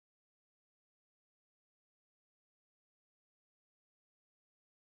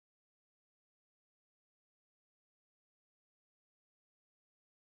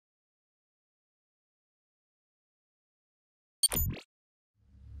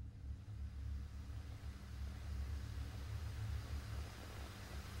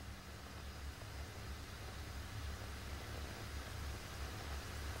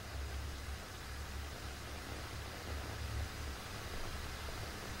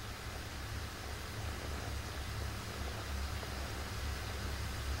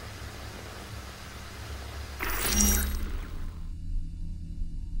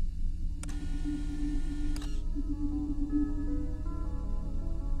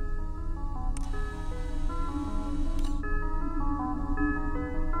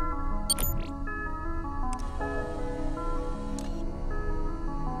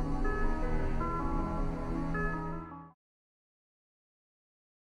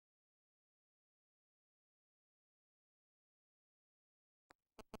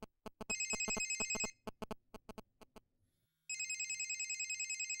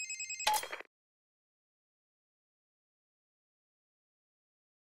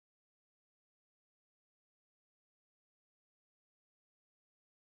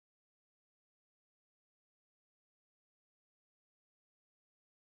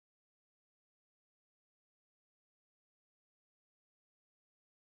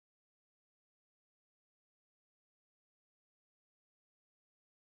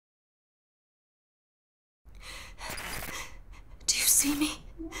see me?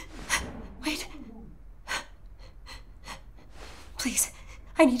 Wait. Please,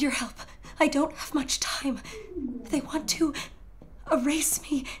 I need your help. I don't have much time. They want to erase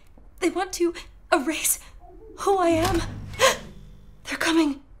me. They want to erase who I am. They're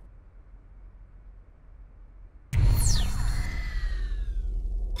coming.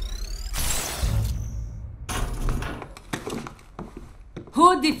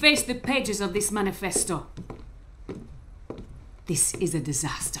 Who defaced the pages of this manifesto? This is a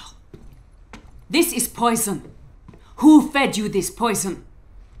disaster. This is poison. Who fed you this poison?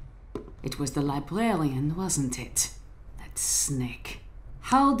 It was the librarian, wasn't it? That snake.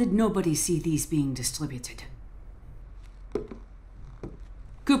 How did nobody see these being distributed?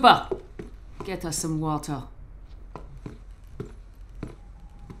 Cooper, get us some water.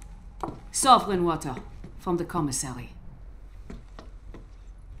 Sovereign water from the commissary.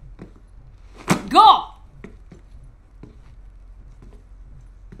 Go!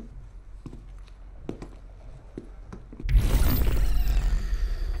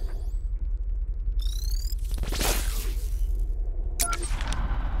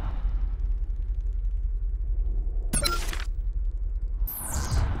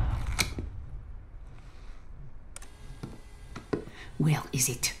 Where is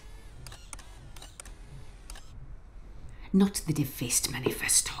it? Not the defaced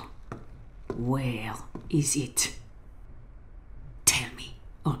manifesto. Where is it? Tell me,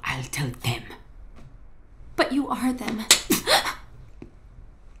 or I'll tell them. But you are them.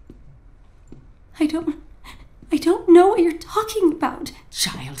 I don't know what you're talking about.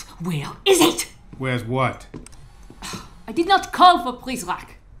 Child, where is it? Where's what? I did not call for Prizrak.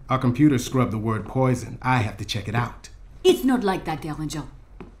 Our computer scrubbed the word poison. I have to check it out. It's not like that, Derringer.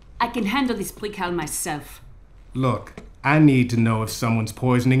 I can handle this precal myself. Look, I need to know if someone's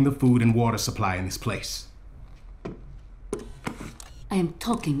poisoning the food and water supply in this place. I am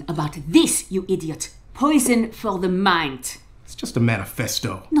talking about this, you idiot. Poison for the mind. It's just a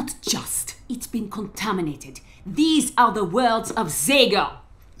manifesto. Not just. It's been contaminated. These are the words of Zager.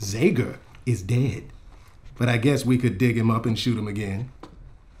 Zager is dead. But I guess we could dig him up and shoot him again.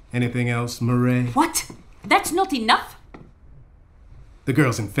 Anything else, Murray? What? That's not enough? The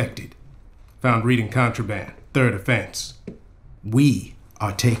girl's infected. Found reading contraband. Third offense. We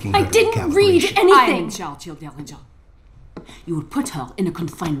are taking her I to didn't read calibration. anything. I am in charge, your Derringer. You will put her in a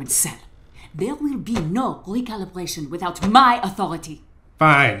confinement cell. There will be no recalibration without my authority.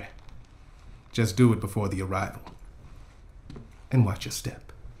 Fine. Just do it before the arrival. And watch your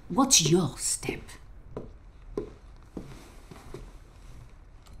step. What's your step?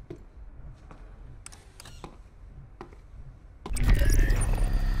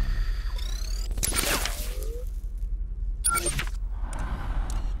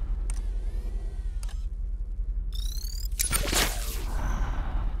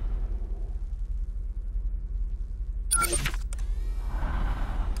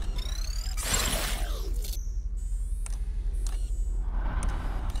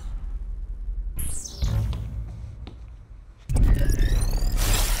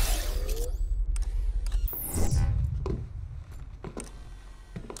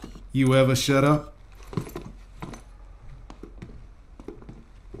 You ever shut up?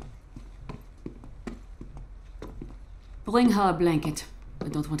 Bring her a blanket. I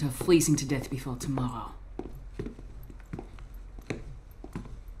don't want her freezing to death before tomorrow.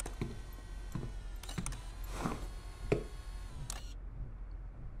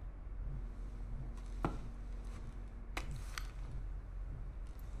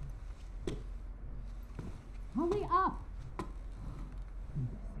 Hurry up!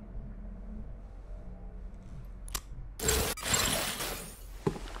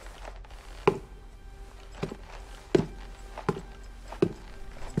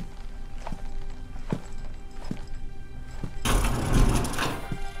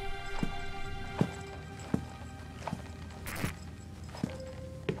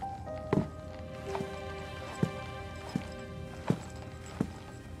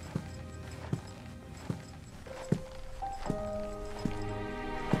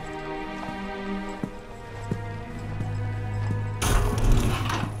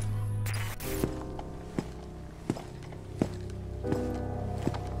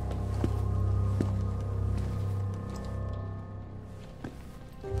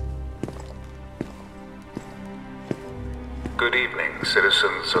 Good evening,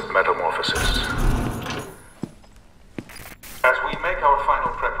 citizens of Metamorphosis. As we make our final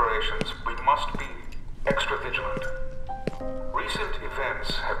preparations, we must be extra vigilant. Recent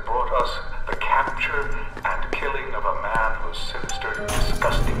events have brought us the capture and killing of a man whose sinister,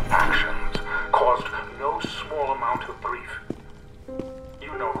 disgusting actions caused no small amount of grief.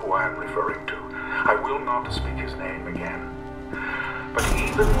 know who I am referring to. I will not speak his name again. But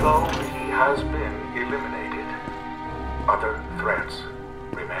even though he has been eliminated, other threats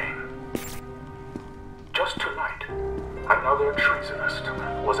remain. Just tonight, another treasonist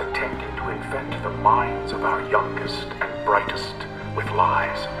was attempting to infect the minds of our youngest and brightest with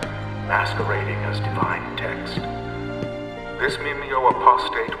lies, masquerading as divine text. This Mimeo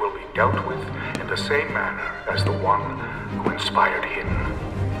apostate will be dealt with in the same manner as the one who inspired him.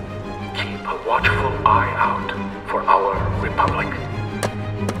 Keep a watchful eye out for our Republic,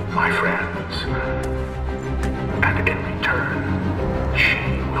 my friends. And in return, she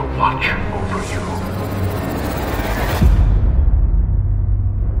will watch over you.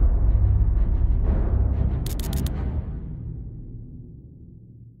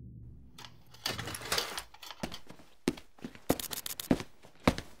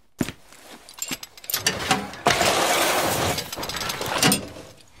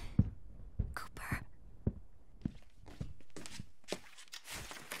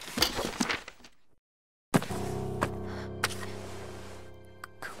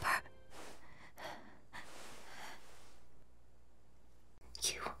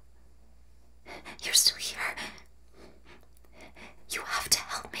 You're still here. You have to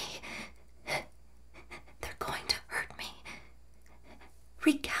help me. They're going to hurt me.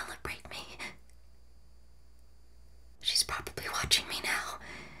 Recalibrate me. She's probably watching me now.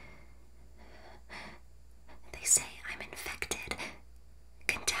 They say I'm infected,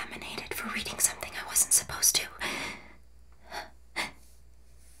 contaminated for reading something I wasn't supposed to.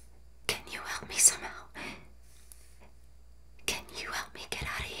 Can you help me somehow? Can you help me get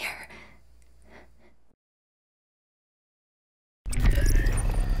out of here?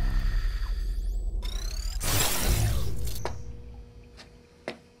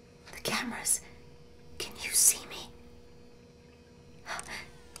 The cameras. Can you see me?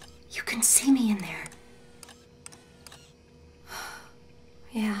 You can see me in there.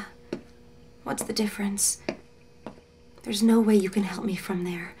 Yeah. What's the difference? There's no way you can help me from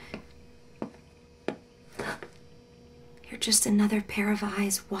there. You're just another pair of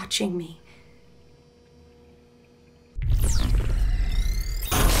eyes watching me.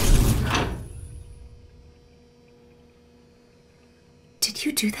 Did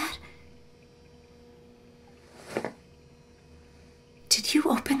you do that? Did you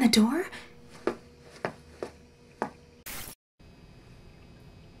open the door?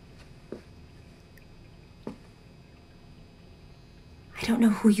 I don't know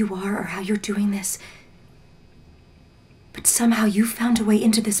who you are or how you're doing this, but somehow you found a way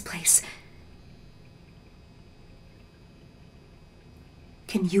into this place.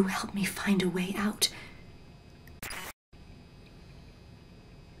 Can you help me find a way out?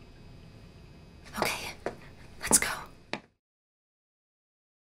 Okay, let's go.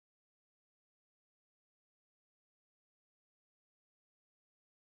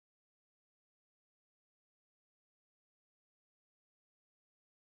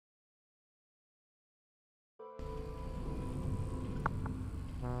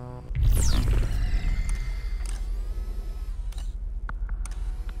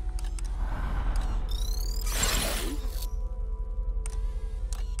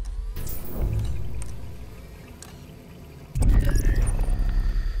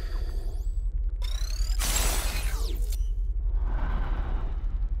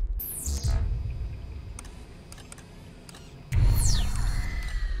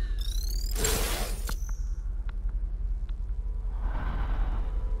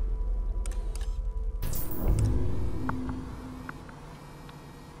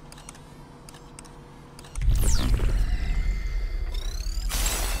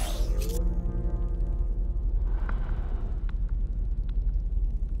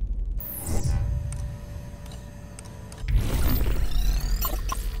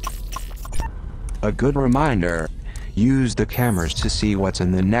 A good reminder, use the cameras to see what's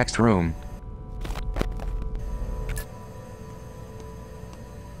in the next room.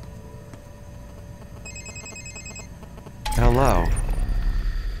 Hello.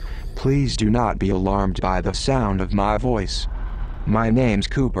 Please do not be alarmed by the sound of my voice. My name's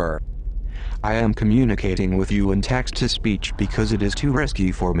Cooper. I am communicating with you in text-to-speech because it is too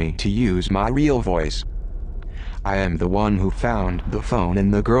risky for me to use my real voice. I am the one who found the phone in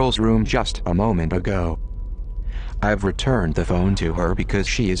the girl's room just a moment ago. I've returned the phone to her because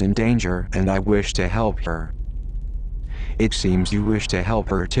she is in danger and I wish to help her. It seems you wish to help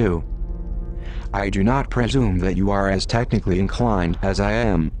her too. I do not presume that you are as technically inclined as I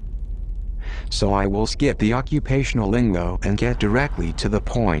am. So I will skip the occupational lingo and get directly to the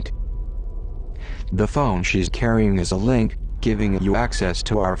point. The phone she's carrying is a link, giving you access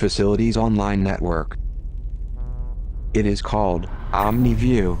to our facility's online network. It is called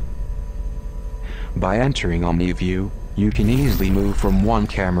OmniView. By entering OmniView, you can easily move from one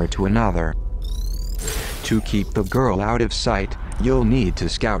camera to another. To keep the girl out of sight, you'll need to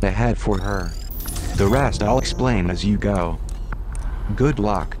scout ahead for her. The rest I'll explain as you go. Good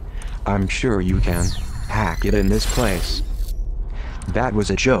luck. I'm sure you can hack it in this place. That was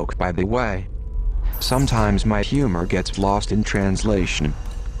a joke, by the way. Sometimes my humor gets lost in translation.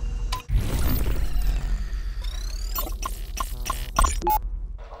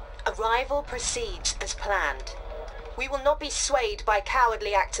 Arrival proceeds as planned. We will not be swayed by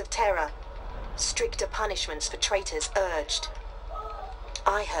cowardly acts of terror. Stricter punishments for traitors urged.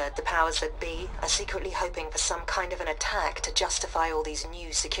 I heard the powers that be are secretly hoping for some kind of an attack to justify all these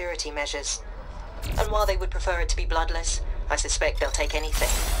new security measures. And while they would prefer it to be bloodless, I suspect they'll take anything.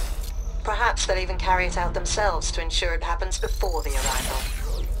 Perhaps they'll even carry it out themselves to ensure it happens before the arrival.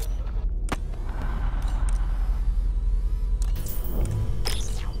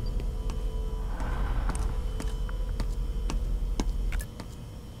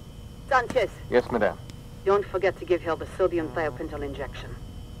 Sanchez, Yes, madame. don't forget to give her the sodium thiopental injection.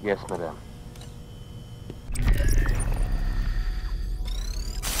 Yes, madame.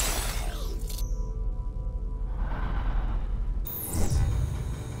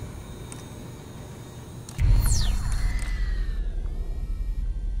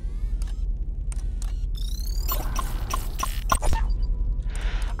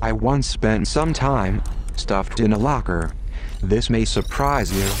 I once spent some time stuffed in a locker. This may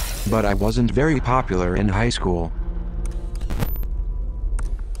surprise you, but I wasn't very popular in high school.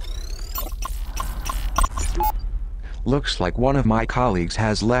 Looks like one of my colleagues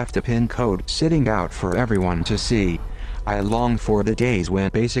has left a pin code sitting out for everyone to see. I long for the days when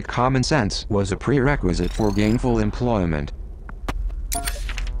basic common sense was a prerequisite for gainful employment.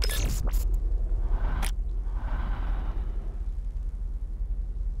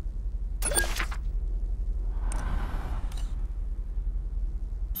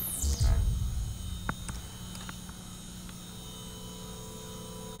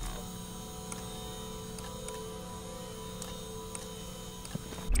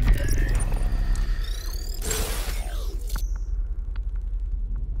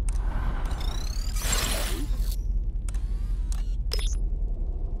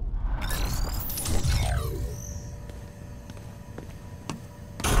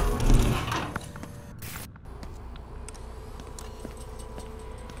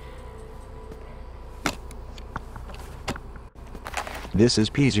 This is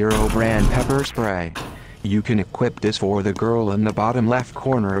P0 brand pepper spray. You can equip this for the girl in the bottom left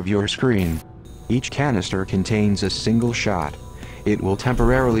corner of your screen. Each canister contains a single shot. It will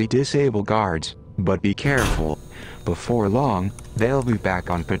temporarily disable guards, but be careful. Before long, they'll be back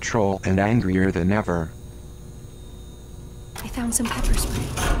on patrol and angrier than ever. I found some pepper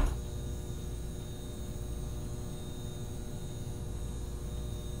spray.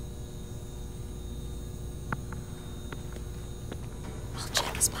 I'll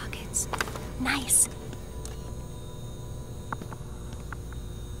check his pockets. Nice.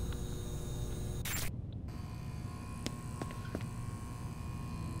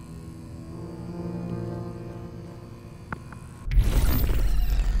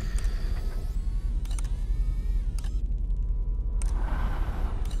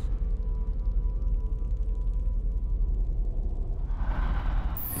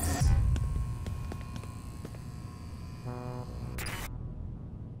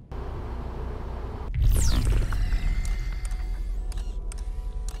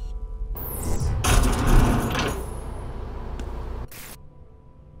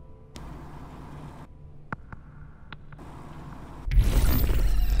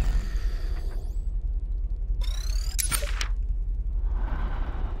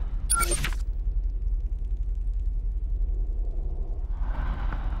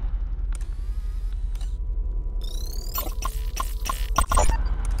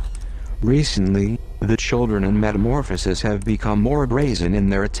 Recently, the children in Metamorphosis have become more brazen in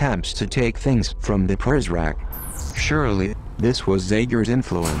their attempts to take things from the Prizrak. Surely, this was Zager's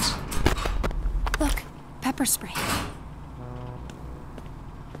influence. Look, pepper spray.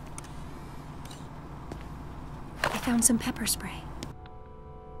 I found some pepper spray.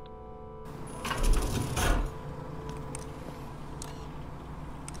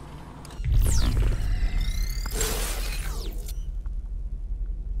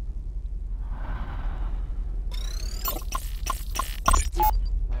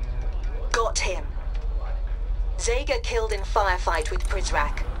 Zager killed in firefight with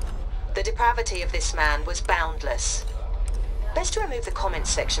Prizrak. The depravity of this man was boundless. Best to remove the comments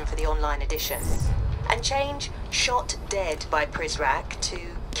section for the online edition. And change "Shot Dead by Prizrak" to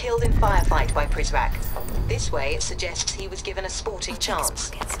 "Killed in Firefight by Prizrak." This way it suggests he was given a sporting chance.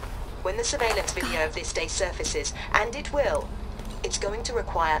 When the surveillance video of this day surfaces, and it will, it's going to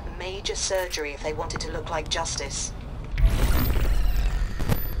require major surgery if they want it to look like justice.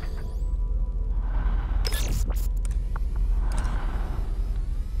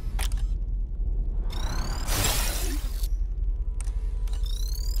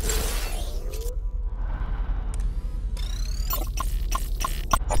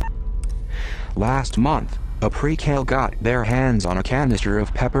 Last month, a precal got their hands on a canister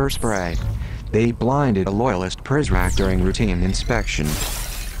of pepper spray. They blinded a loyalist Prizrak during routine inspection.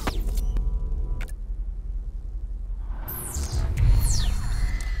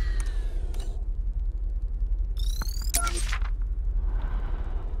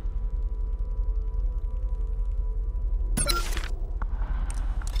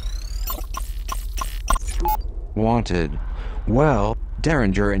 Wanted. Well,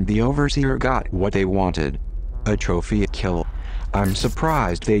 Derringer and the Overseer got what they wanted. A trophy kill. I'm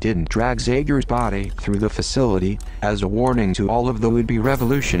surprised they didn't drag Zager's body through the facility as a warning to all of the would-be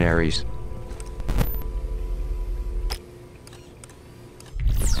revolutionaries.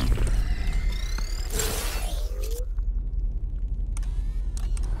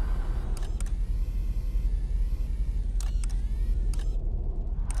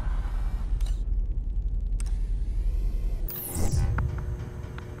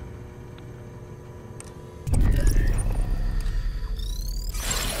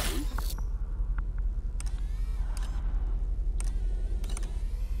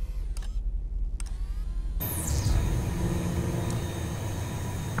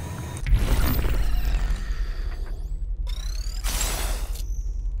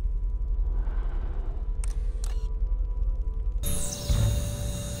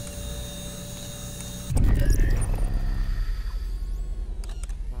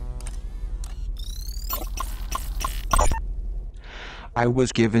 I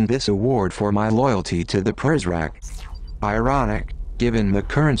was given this award for my loyalty to the Prizrak. Ironic, given the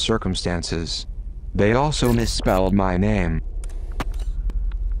current circumstances. They also misspelled my name.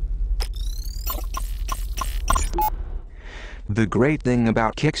 The great thing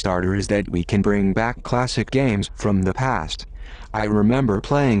about Kickstarter is that we can bring back classic games from the past. I remember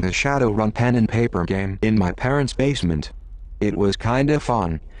playing the Shadowrun pen and paper game in my parents' basement. It was kinda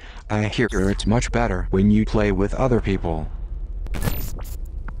fun. I hear it's much better when you play with other people.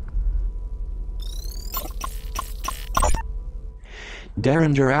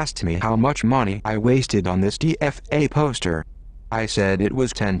 Derringer asked me how much money I wasted on this DFA poster. I said it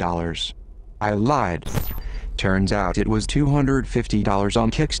was $10. I lied. Turns out it was $250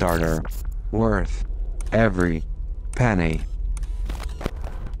 on Kickstarter. Worth every penny.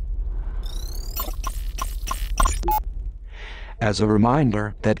 As a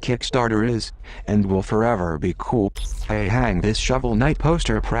reminder that Kickstarter is, and will forever be cool, I hang this Shovel Knight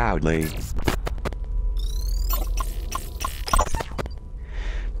poster proudly.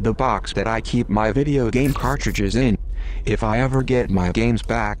 The box that I keep my video game cartridges in. If I ever get my games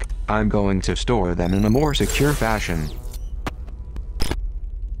back, I'm going to store them in a more secure fashion.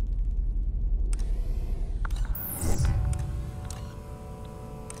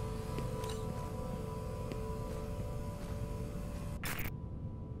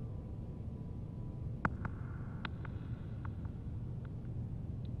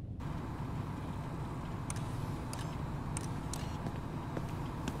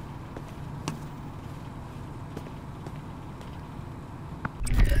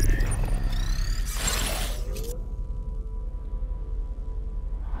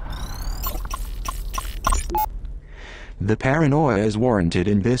 The paranoia is warranted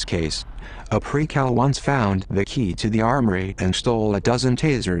in this case. A precal once found the key to the armory and stole a dozen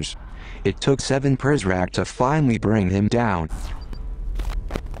tasers. It took 7 Prizrak to finally bring him down.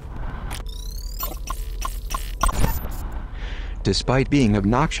 Despite being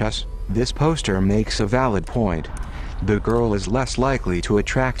obnoxious, this poster makes a valid point. The girl is less likely to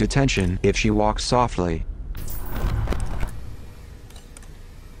attract attention if she walks softly.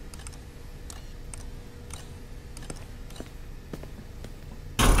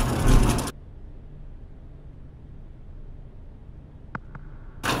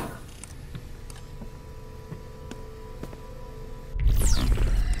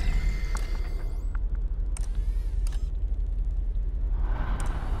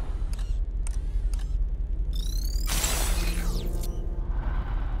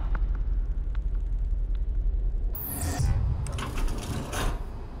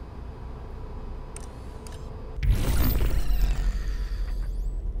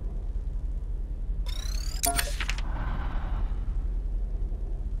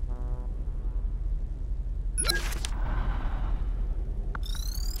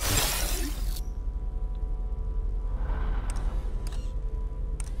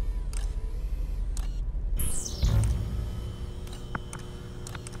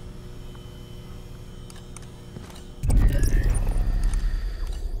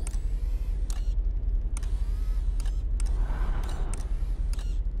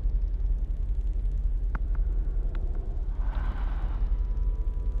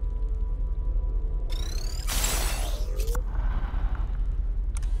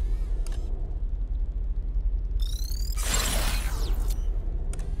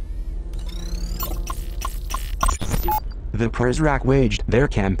 The Prizrak waged their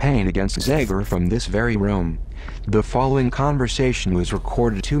campaign against Zager from this very room. The following conversation was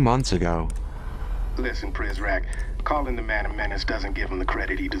recorded 2 months ago. Listen, Prizrak, calling the man a menace doesn't give him the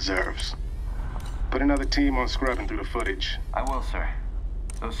credit he deserves. Put another team on scrubbing through the footage. I will, sir.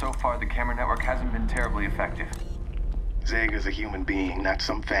 Though so far the camera network hasn't been terribly effective. Zager's a human being, not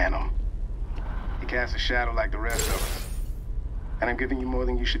some phantom. He casts a shadow like the rest of us. And I'm giving you more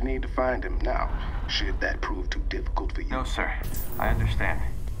than you should need to find him. Now, should that prove too difficult for you? No, sir. I understand.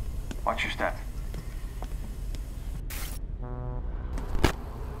 Watch your step.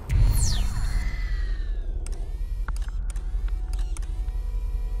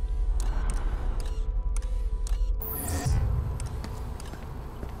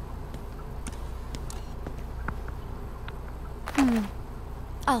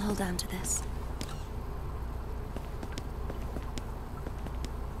 I'll hold on to this.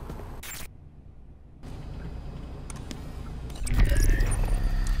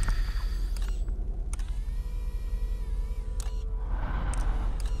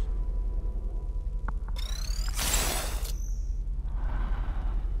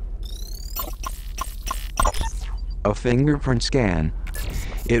 A fingerprint scan.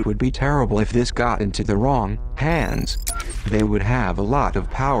 It would be terrible if this got into the wrong hands. They would have a lot of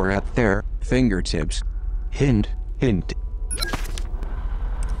power at their fingertips. Hint, hint.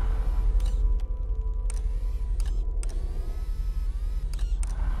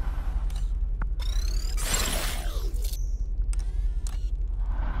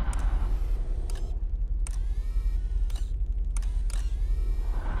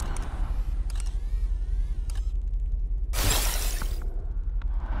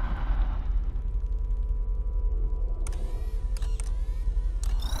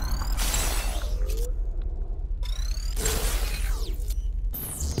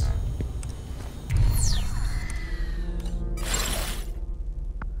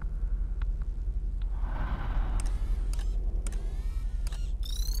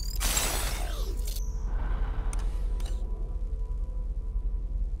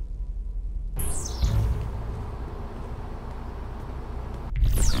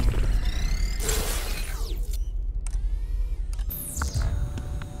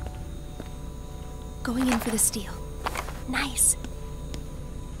 Going in for the steal. Nice.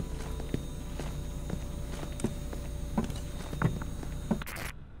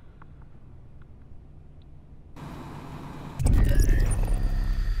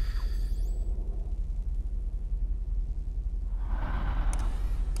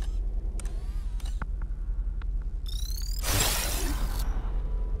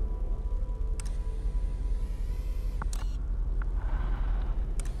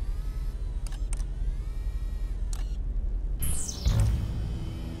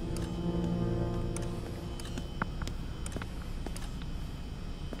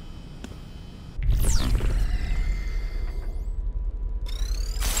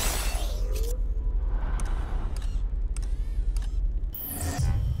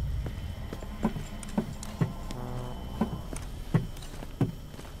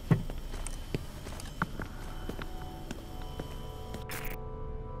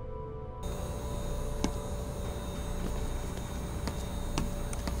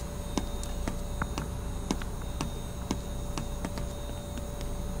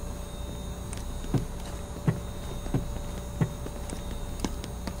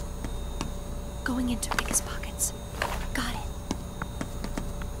 Going into Rick's pockets. Got it.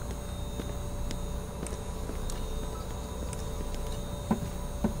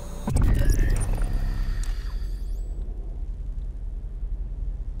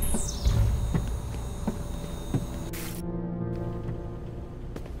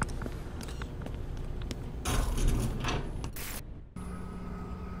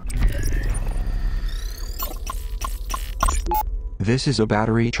 This is a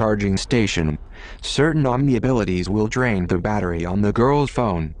battery charging station. Certain Omni abilities will drain the battery on the girl's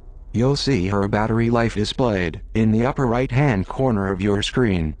phone. You'll see her battery life displayed in the upper right-hand corner of your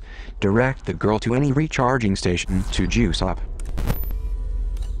screen. Direct the girl to any recharging station to juice up.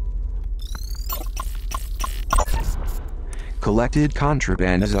 Collected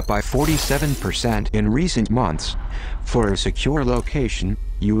contraband is up by 47% in recent months. For a secure location,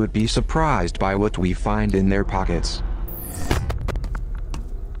 you would be surprised by what we find in their pockets.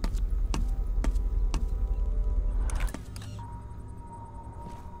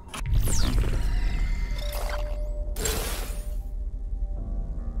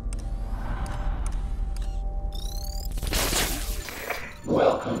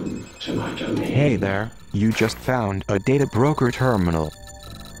 Welcome to my domain. Hey there, you just found a data broker terminal.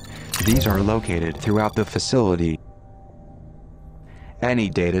 These are located throughout the facility. Any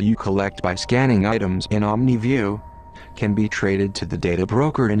data you collect by scanning items in OmniView can be traded to the data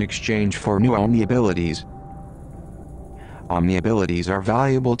broker in exchange for new Omni abilities. Omni abilities are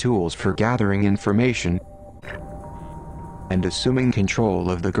valuable tools for gathering information and assuming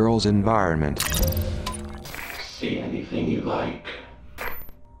control of the girl's environment. See anything you like.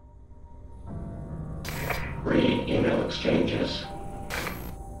 Read email exchanges.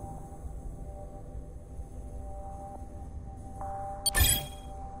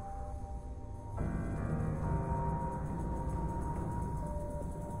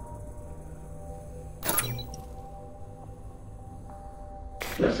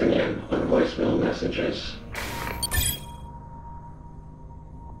 Listen in on voicemail messages.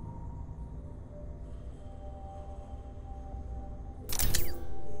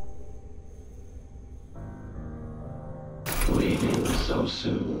 Leaving so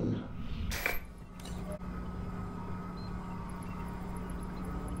soon.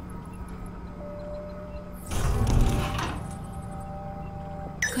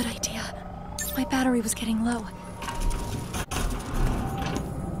 Good idea. My battery was getting low.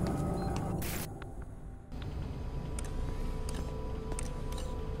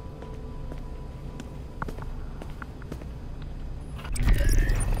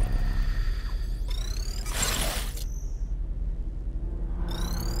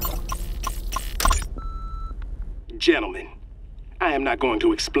 Gentlemen, I am not going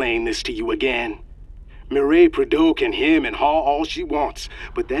to explain this to you again. Mireille Prologue can hem and haw all she wants,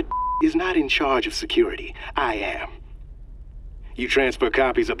 but that is not in charge of security. I am. You transfer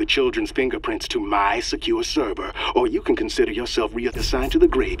copies of the children's fingerprints to my secure server, or you can consider yourself reassigned to the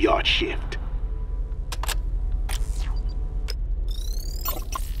graveyard shift.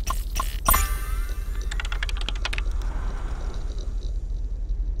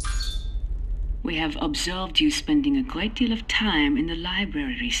 We have observed you spending a great deal of time in the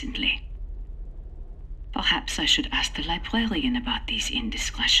library recently. Perhaps I should ask the librarian about these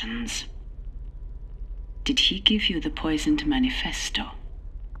indiscretions. Did he give you the poisoned manifesto?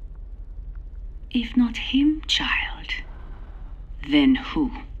 If not him, child, then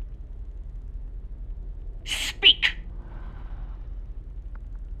who? Speak!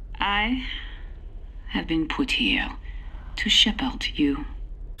 I have been put here to shepherd you.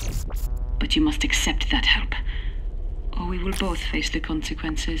 But you must accept that help, or we will both face the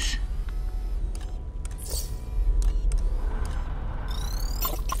consequences.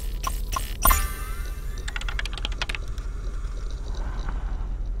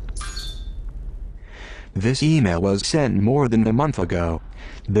 This email was sent more than a month ago.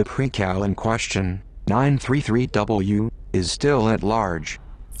 The precal in question, 933W, is still at large.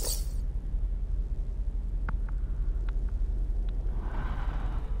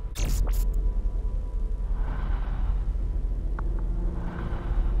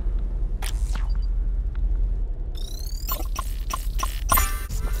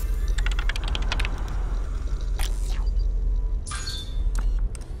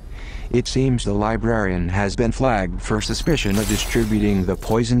 It seems the librarian has been flagged for suspicion of distributing the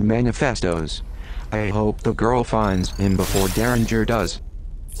poisoned manifestos. I hope the girl finds him before Derringer does.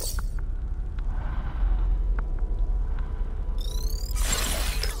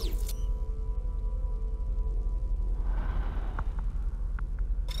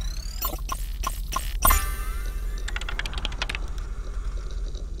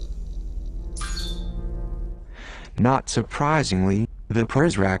 Not surprisingly, the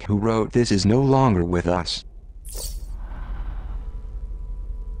Prizrak who wrote this is no longer with us.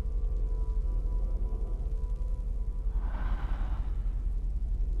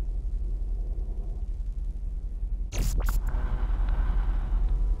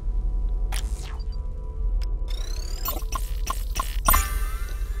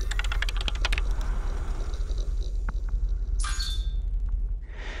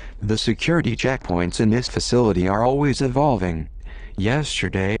 The security checkpoints in this facility are always evolving.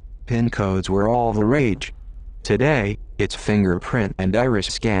 Yesterday, PIN codes were all the rage. Today, it's fingerprint and iris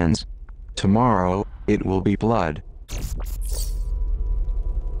scans. Tomorrow, it will be blood.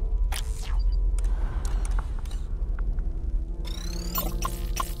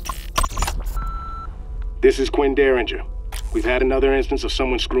 This is Quinn Derringer. We've had another instance of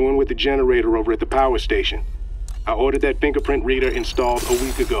someone screwing with the generator over at the power station. I ordered that fingerprint reader installed a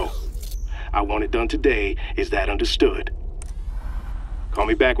week ago. I want it done today. Is that understood? Call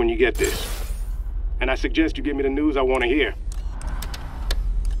me back when you get this. And I suggest you give me the news I want to hear.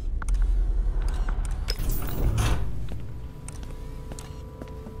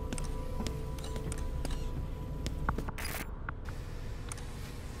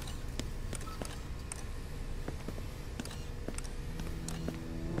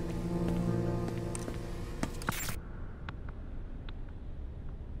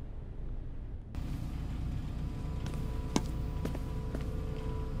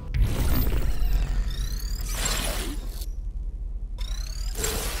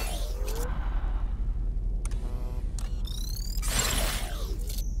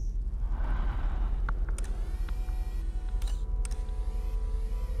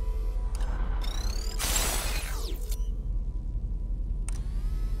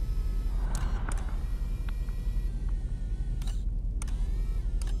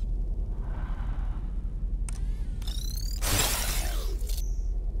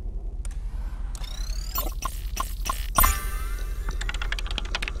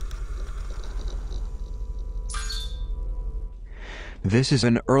 This is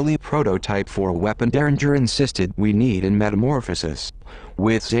an early prototype for a weapon Derringer insisted we need in Metamorphosis.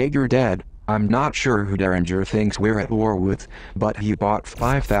 With Zager dead, I'm not sure who Derringer thinks we're at war with, but he bought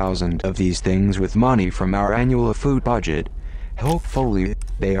 5,000 of these things with money from our annual food budget. Hopefully,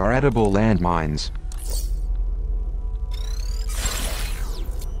 they are edible landmines.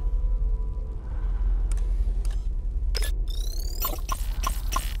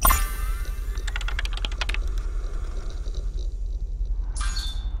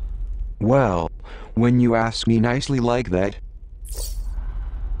 Well, when you ask me nicely like that.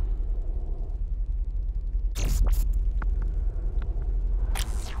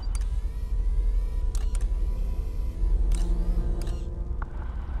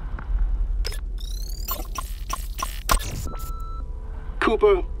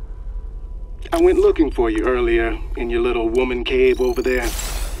 Cooper, I went looking for you earlier in your little woman cave over there.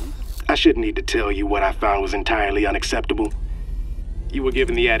 I shouldn't need to tell you what I found was entirely unacceptable. You were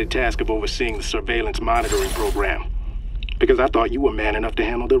given the added task of overseeing the surveillance monitoring program, because I thought you were man enough to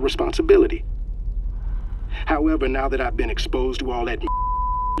handle the responsibility. However, now that I've been exposed to all that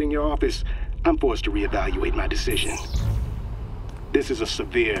in your office, I'm forced to reevaluate my decision. This is a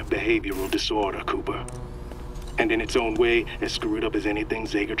severe behavioral disorder, Cooper. And in its own way, as screwed up as anything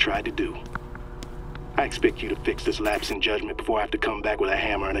Zager tried to do. I expect you to fix this lapse in judgment before I have to come back with a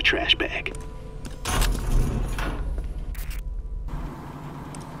hammer and a trash bag.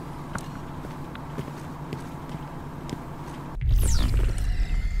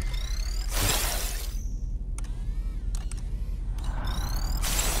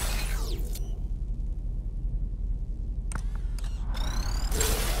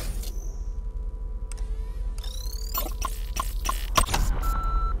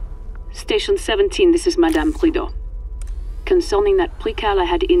 Station 17, this is Madame Prideaux. Concerning that precal I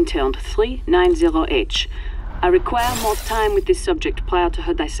had interned, 390H. I require more time with this subject prior to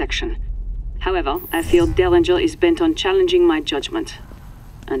her dissection. However, I feel Derringer is bent on challenging my judgment.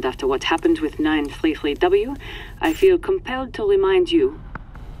 And after what happened with 933W, I feel compelled to remind you,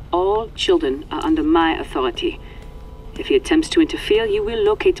 all children are under my authority. If he attempts to interfere, you will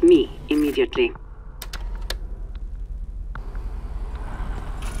locate me immediately.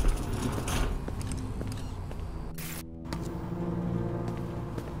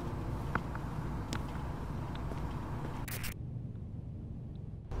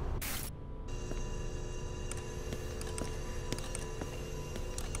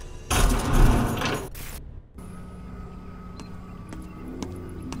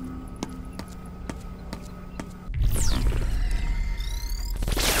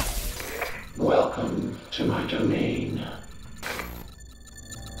 Welcome to my domain.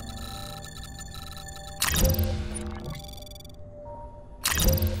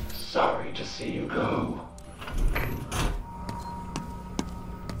 Sorry to see you go.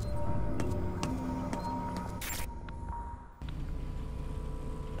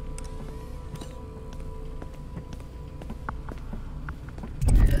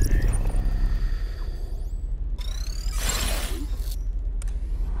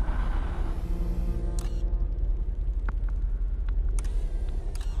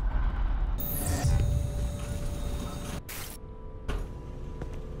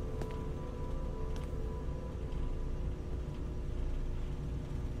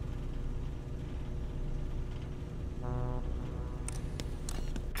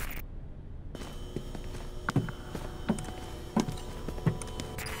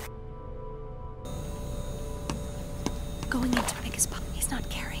 Going in to pick his pup. He's not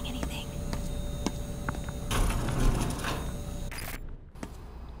carrying anything.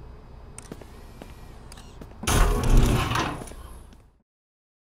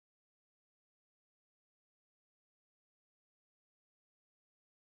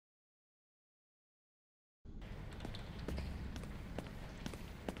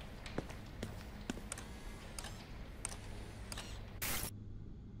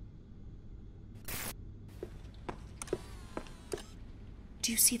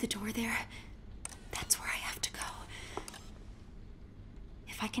 Do you see the door there? That's where I have to go.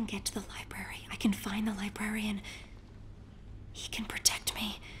 If I can get to the library, I can find the librarian. He can protect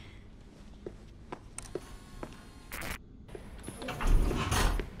me.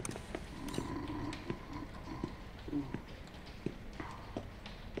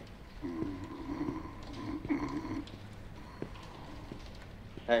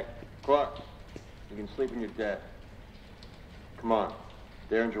 Hey, Clark, you can sleep in your desk. Come on.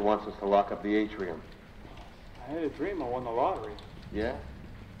 Derringer wants us to lock up the Atrium. I had a dream I won the lottery. Yeah?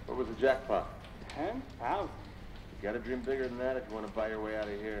 What was the jackpot? 10,000. You gotta dream bigger than that if you want to buy your way out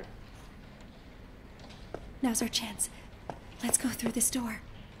of here. Now's our chance. Let's go through this door.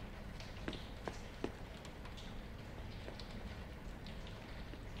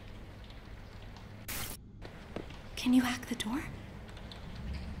 Can you hack the door?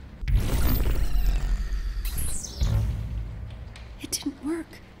 It didn't work.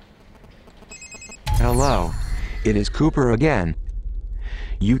 Hello. It is Cooper again.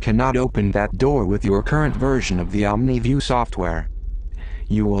 You cannot open that door with your current version of the OmniView software.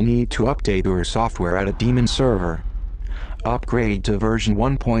 You will need to update your software at a daemon server. Upgrade to version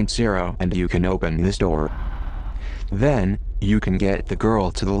 1.0 and you can open this door. Then, you can get the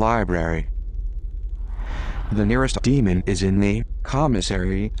girl to the library. The nearest demon is in the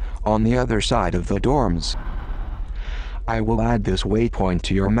commissary on the other side of the dorms. I will add this waypoint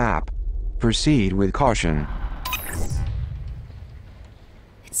to your map. Proceed with caution.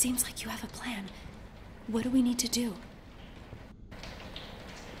 It seems like you have a plan. What do we need to do?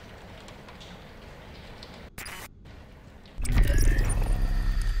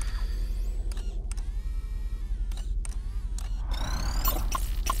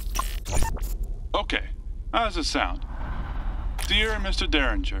 Okay, how does it sound? Dear Mr.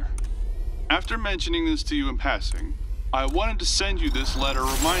 Derringer, after mentioning this to you in passing, I wanted to send you this letter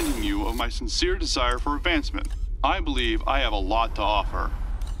reminding you of my sincere desire for advancement. I believe I have a lot to offer,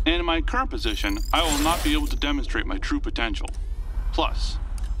 and in my current position, I will not be able to demonstrate my true potential. Plus,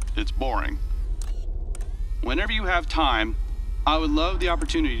 it's boring. Whenever you have time, I would love the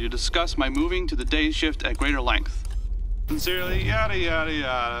opportunity to discuss my moving to the day shift at greater length. Sincerely, yada yada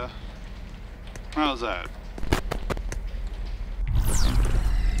yada. How's that?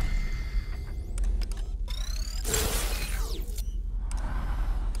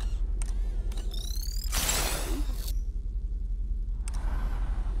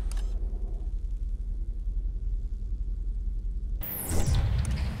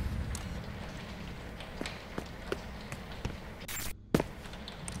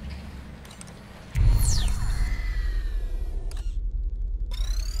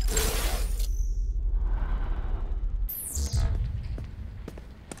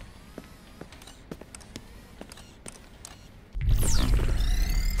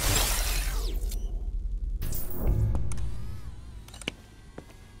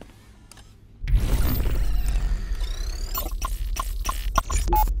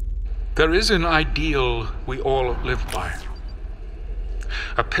 There is an ideal we all live by.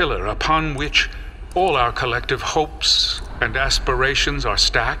 A pillar upon which all our collective hopes and aspirations are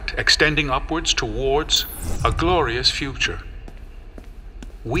stacked, extending upwards towards a glorious future.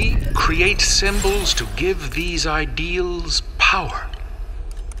 We create symbols to give these ideals power,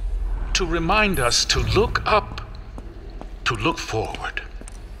 to remind us to look up, to look forward.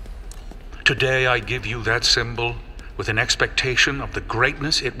 Today I give you that symbol with an expectation of the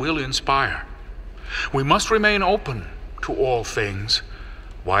greatness it will inspire. We must remain open to all things,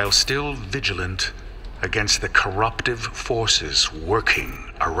 while still vigilant against the corruptive forces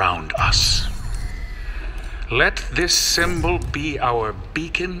working around us. Let this symbol be our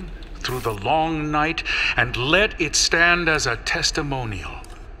beacon through the long night, and let it stand as a testimonial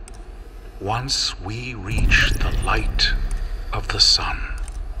once we reach the light of the sun.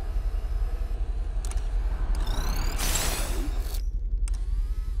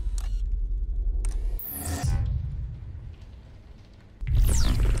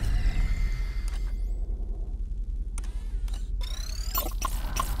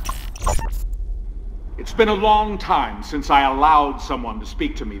 It's been a long time since I allowed someone to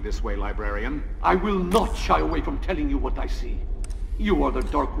speak to me this way, librarian. I will not shy away from telling you what I see. You are the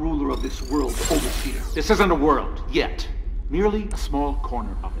dark ruler of this world, overseer. This isn't a world, yet. Merely a small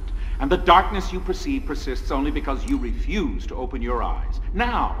corner of it. And the darkness you perceive persists only because you refuse to open your eyes.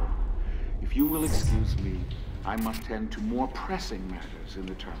 Now, if you will excuse me, I must tend to more pressing matters in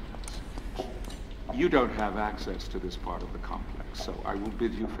the terminals. You don't have access to this part of the complex, so I will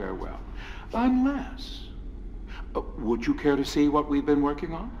bid you farewell. Unless... would you care to see what we've been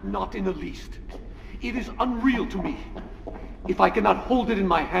working on? Not in the least. It is unreal to me. If I cannot hold it in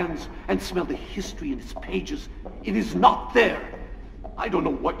my hands and smell the history in its pages, it is not there. I don't know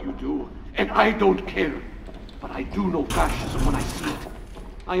what you do, and I don't care. But I do know fascism when I see it.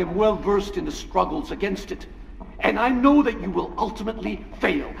 I am well versed in the struggles against it. And I know that you will ultimately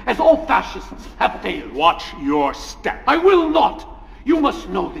fail, as all fascists have failed. Watch your step. I will not! You must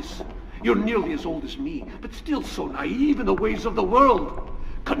know this. You're nearly as old as me, but still so naive in the ways of the world.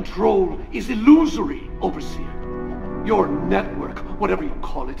 Control is illusory, overseer. Your network, whatever you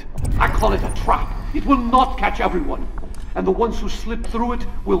call it, I call it a trap. It will not catch everyone. And the ones who slip through it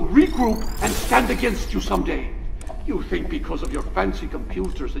will regroup and stand against you someday. You think because of your fancy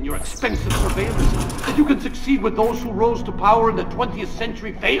computers and your expensive surveillance that you can succeed with those who rose to power in the 20th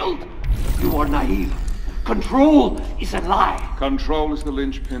century failed? You are naive. Control is a lie. Control is the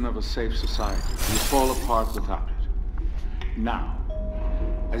linchpin of a safe society. You fall apart without it. Now,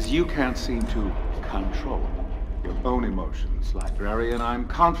 as you can't seem to control your own emotions, librarian, I'm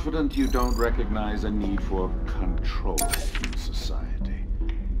confident you don't recognize a need for control in society.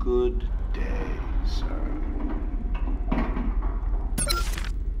 Good day, sir.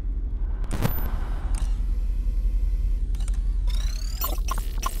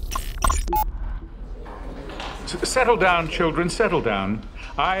 Settle down, children, settle down.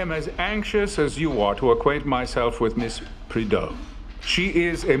 I am as anxious as you are to acquaint myself with Miss Prideaux. She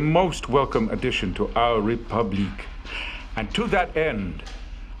is a most welcome addition to our Republique. And to that end,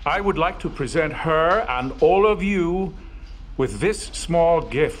 I would like to present her and all of you with this small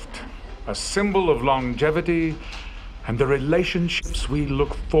gift, a symbol of longevity and the relationships we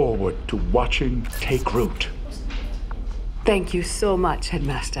look forward to watching take root. Thank you so much,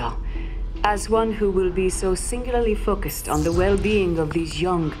 Headmaster. As one who will be so singularly focused on the well-being of these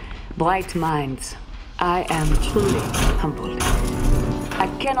young, bright minds, I am truly humbled. I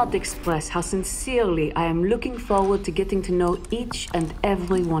cannot express how sincerely I am looking forward to getting to know each and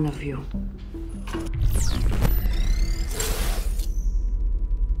every one of you.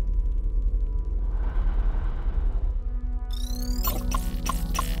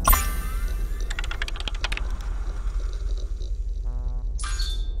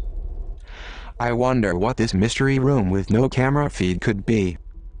 I wonder what this mystery room with no camera feed could be.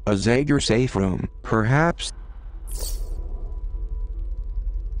 A Zager safe room, perhaps?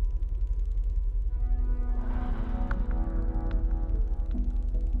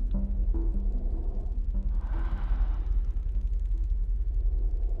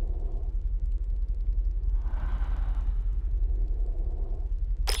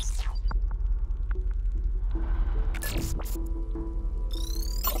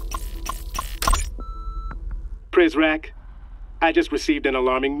 Prizrak, I just received an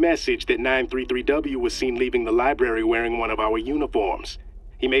alarming message that 933W was seen leaving the library wearing one of our uniforms.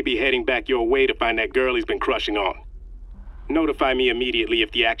 He may be heading back your way to find that girl he's been crushing on. Notify me immediately if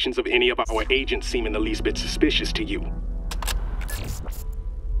the actions of any of our agents seem in the least bit suspicious to you.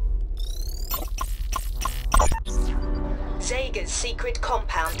 Zager's secret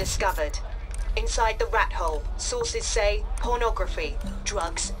compound discovered. Inside the rat hole, sources say pornography,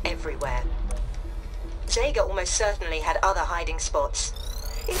 drugs everywhere. Zager almost certainly had other hiding spots.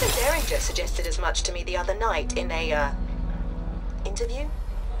 Even Derringer suggested as much to me the other night in a, interview?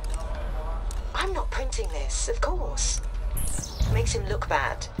 I'm not printing this, of course. Makes him look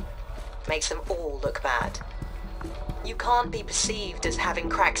bad. Makes them all look bad. You can't be perceived as having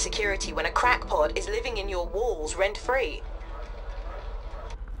crack security when a crackpot is living in your walls rent-free.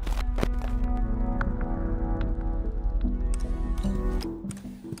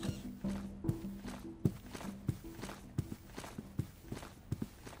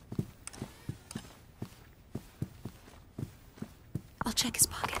 I'll check his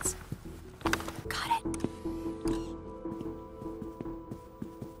pockets. Got it.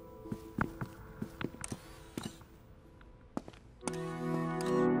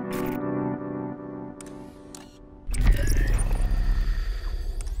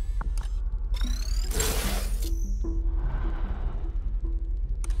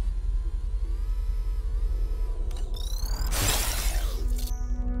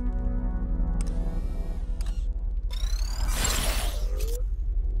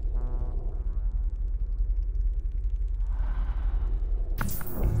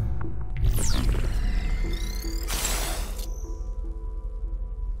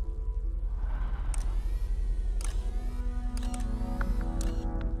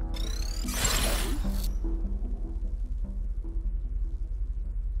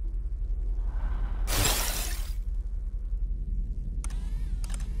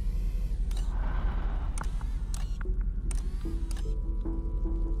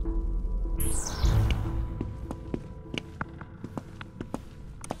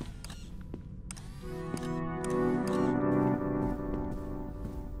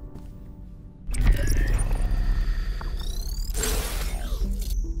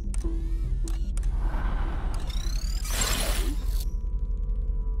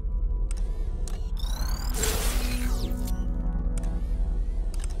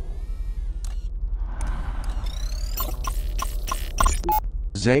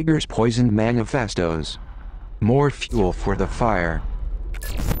 Zager's poisoned manifestos. More fuel for the fire.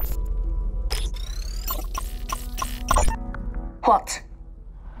 What?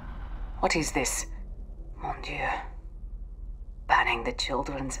 What is this? Mon Dieu. Banning the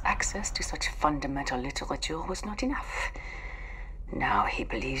children's access to such fundamental literature was not enough. Now he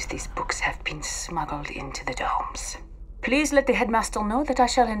believes these books have been smuggled into the domes. Please let the headmaster know that I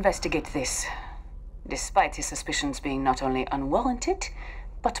shall investigate this, despite his suspicions being not only unwarranted,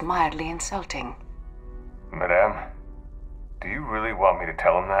 but mildly insulting. Madame, do you really want me to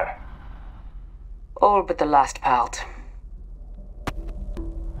tell him that? All but the last part.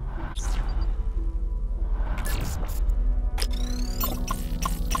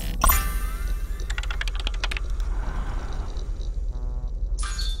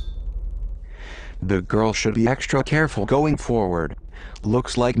 The girl should be extra careful going forward.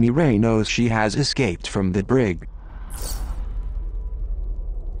 Looks like Mireille knows she has escaped from the Brig.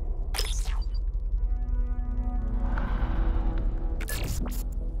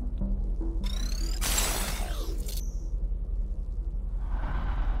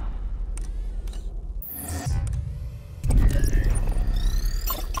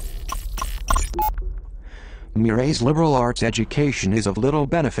 Mireille's liberal arts education is of little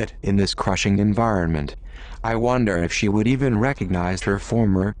benefit in this crushing environment. I wonder if she would even recognize her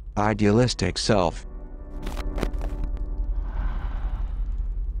former, idealistic self.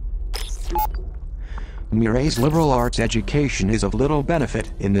 Mireille's liberal arts education is of little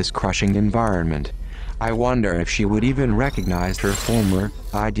benefit in this crushing environment. I wonder if she would even recognize her former,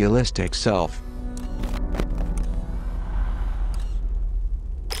 idealistic self.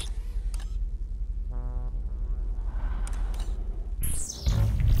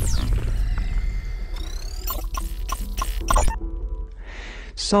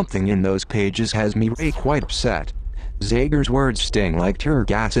 Something in those pages has Mireille quite upset. Zager's words sting like tear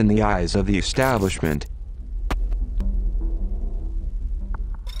gas in the eyes of the establishment.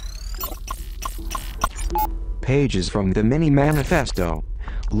 Pages from the mini-manifesto.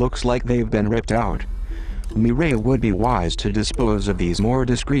 Looks like they've been ripped out. Mireille would be wise to dispose of these more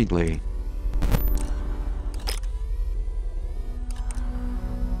discreetly.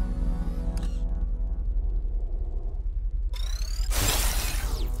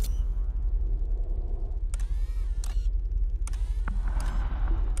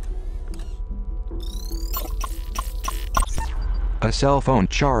 A cell phone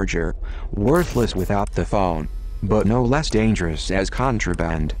charger, worthless without the phone, but no less dangerous as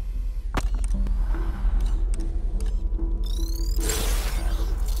contraband.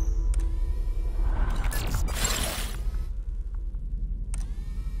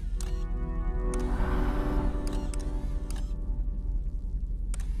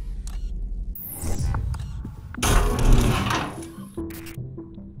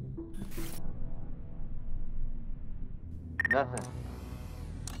 Nothing.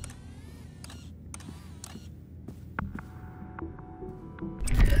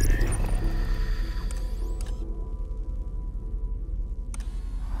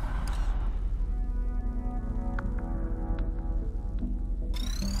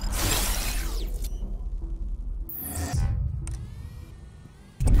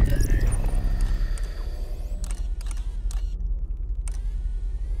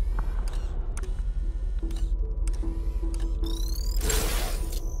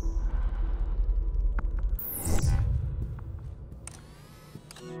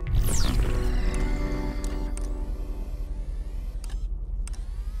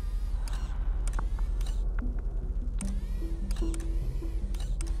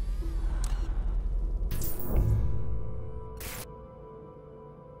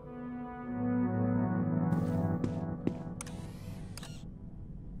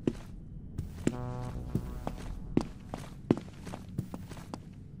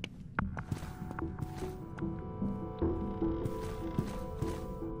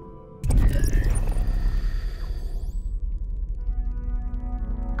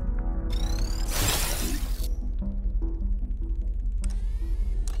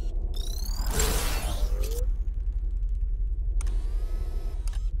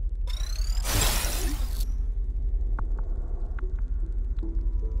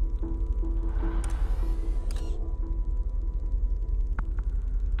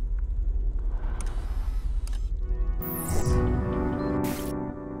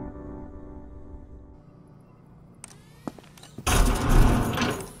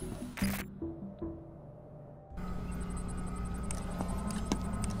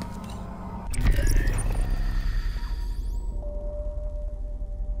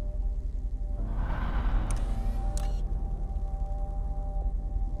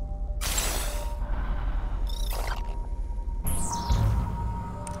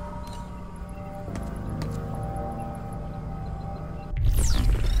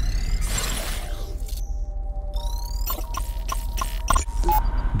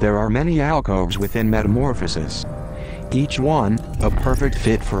 There are many alcoves within Metamorphosis. Each one, a perfect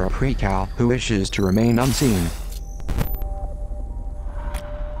fit for a precal who wishes to remain unseen.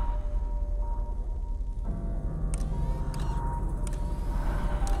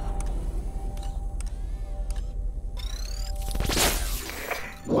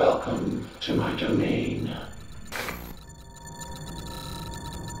 Welcome to my domain.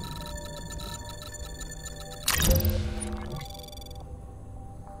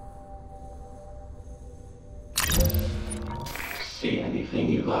 See anything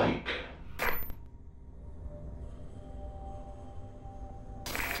you like.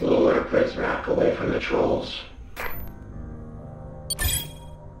 Lure Prizrak away from the trolls.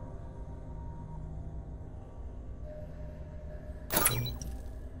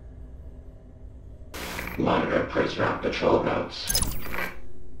 Monitor Prizrak patrol routes.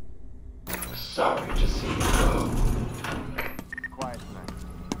 Sorry to see you go. Quiet tonight.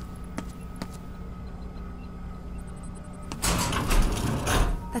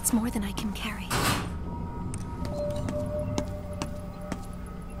 That's more than I can carry.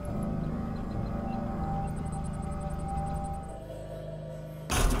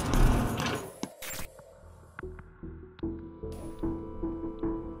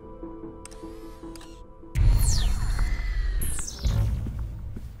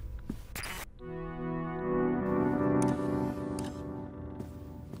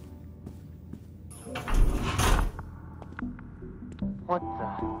 What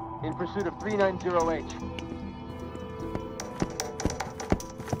the? In pursuit of 390H.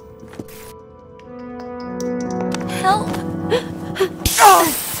 Help!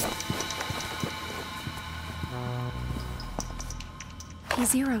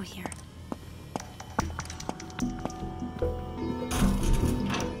 P0 here.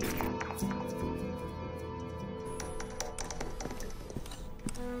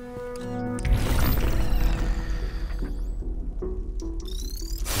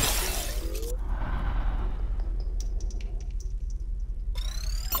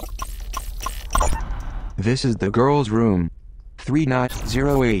 This is the girl's room.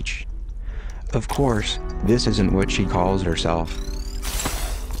 390H. Of course, this isn't what she calls herself.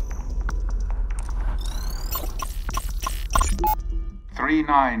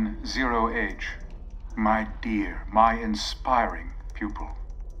 "390H, my dear, my inspiring pupil.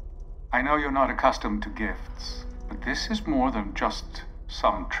 I know you're not accustomed to gifts, but this is more than just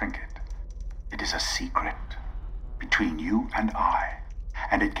some trinket. It is a secret between you and I,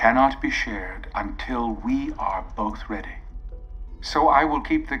 and it cannot be shared until we are both ready. So I will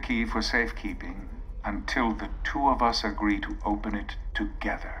keep the key for safekeeping until the two of us agree to open it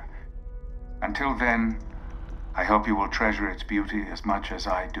together. Until then, I hope you will treasure its beauty as much as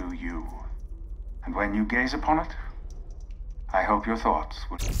I do you. And when you gaze upon it, I hope your thoughts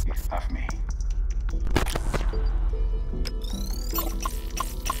will be of me."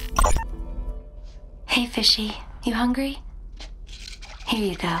 Hey, Fishy, you hungry? Here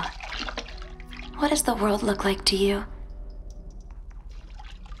you go. What does the world look like to you?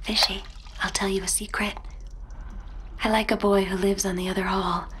 Fishy, I'll tell you a secret. I like a boy who lives on the other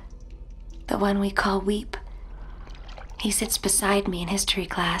hall. The one we call Weep. He sits beside me in history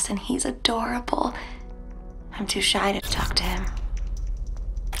class, and he's adorable. I'm too shy to talk to him.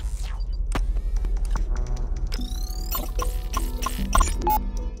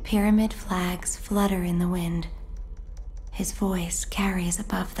 Pyramid flags flutter in the wind. His voice carries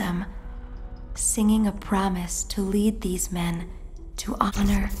above them, singing a promise to lead these men to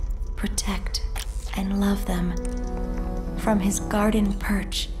honor, protect, and love them. From his garden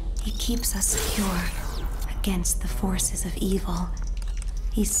perch, he keeps us secure against the forces of evil.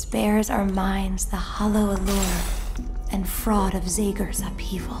 He spares our minds the hollow allure and fraud of Zager's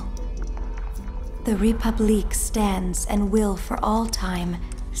upheaval. The Republique stands and will for all time,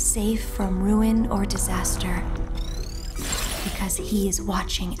 safe from ruin or disaster, because he is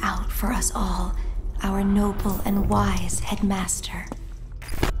watching out for us all, our noble and wise headmaster.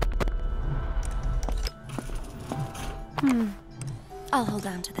 I'll hold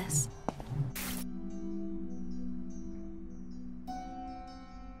on to this.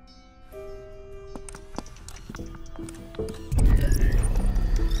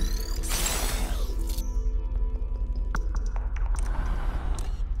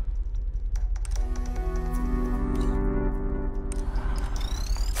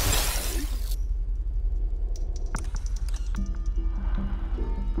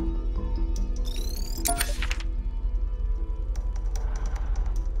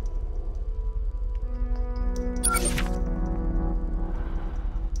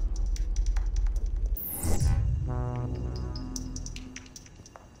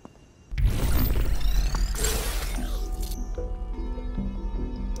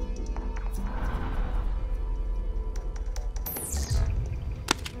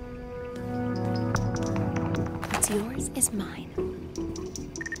 is mine.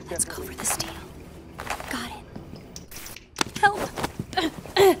 Let's go for the steel. Got it. Help!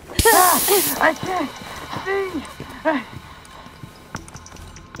 I can't see!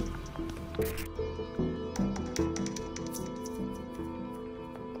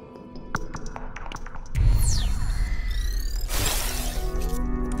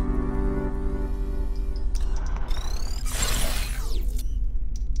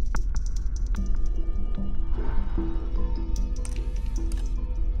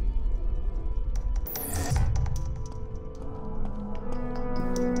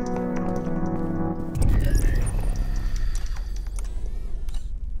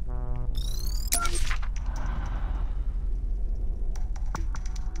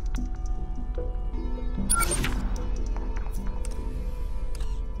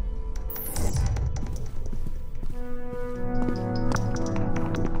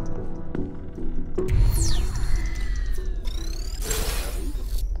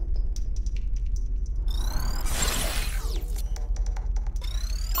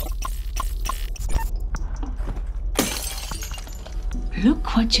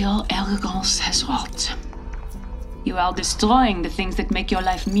 Look what your arrogance has wrought. You are destroying the things that make your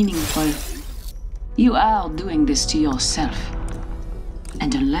life meaningful. You are doing this to yourself.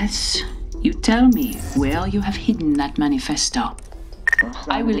 And unless you tell me where you have hidden that manifesto,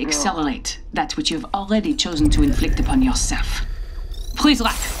 I will accelerate that which you've already chosen to inflict upon yourself.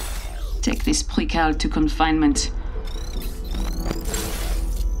 Prizrak, take this precal to confinement.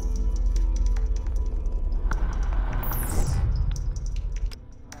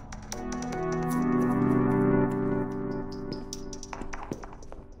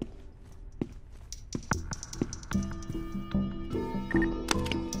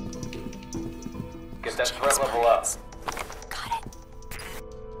 Get that threat level up. Got it.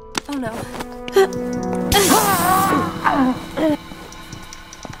 Oh no.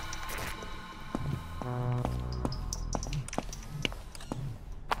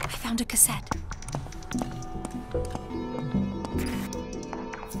 I found a cassette.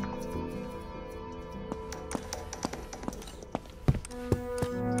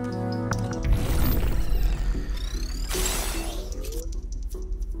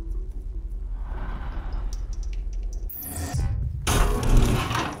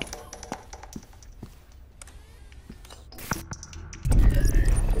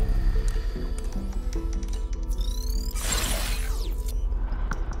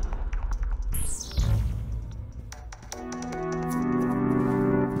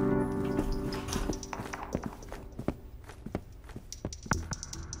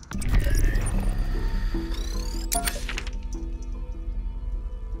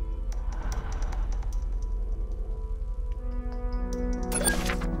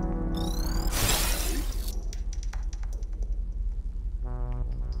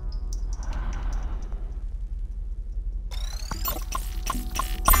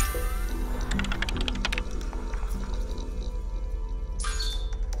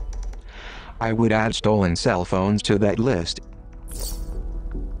 I would add stolen cell phones to that list.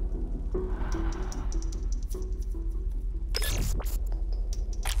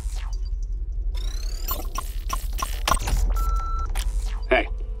 Hey,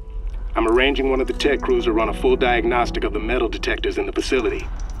 I'm arranging one of the tech crews to run a full diagnostic of the metal detectors in the facility.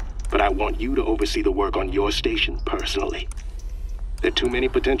 But I want you to oversee the work on your station personally. There are too many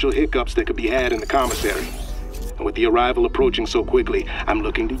potential hiccups that could be had in the commissary. And with the arrival approaching so quickly, I'm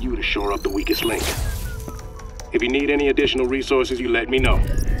looking to you to shore up the weakest link. If you need any additional resources, you let me know.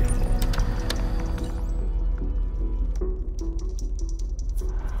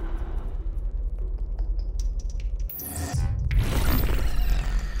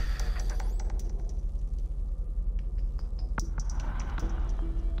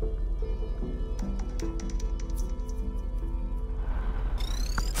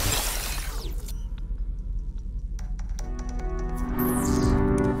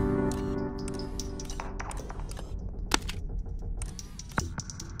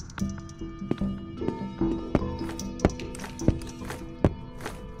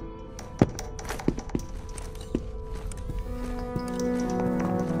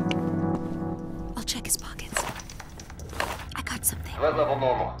 Threat level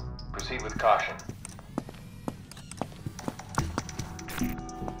normal. Proceed with caution.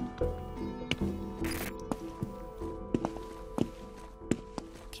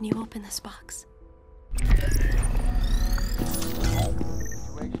 Can you open this box?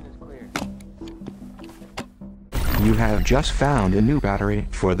 You have just found a new battery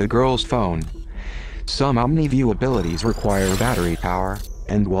for the girl's phone. Some OmniView abilities require battery power,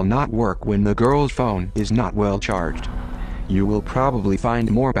 and will not work when the girl's phone is not well charged. You will probably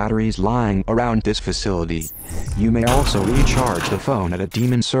find more batteries lying around this facility. You may also recharge the phone at a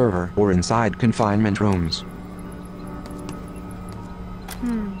demon server or inside confinement rooms.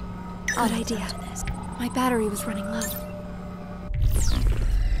 Good idea. My battery was running low.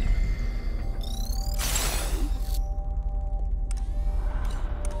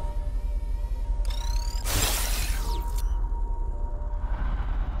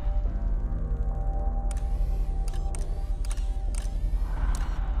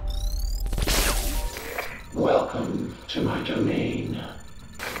 Welcome to my domain.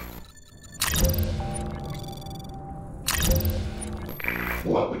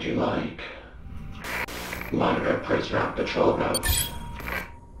 What would you like? Monitor Prizrak patrol routes.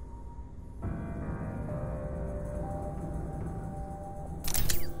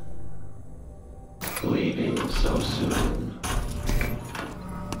 Leaving so soon.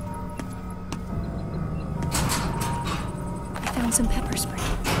 I found some pepper spray.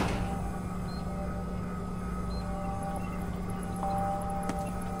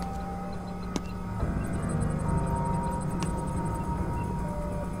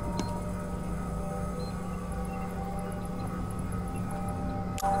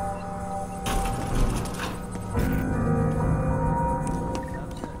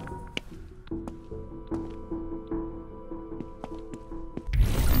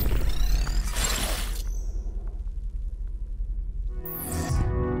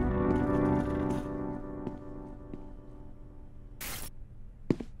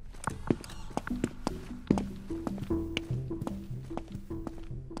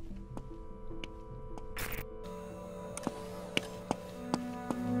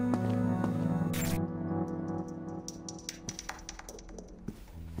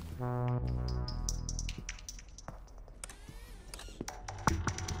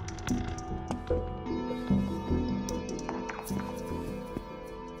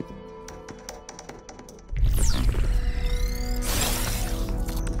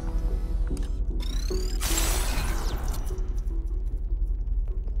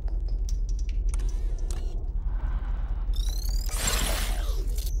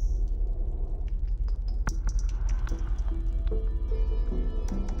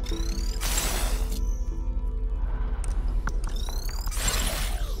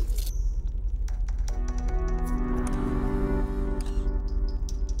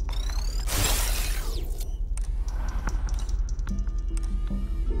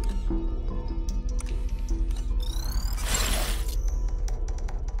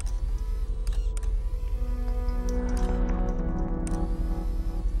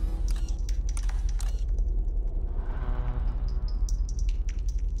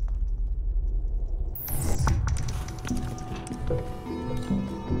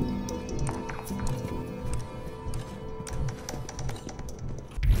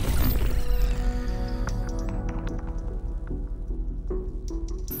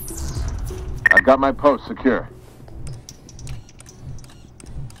 I've got my post secure.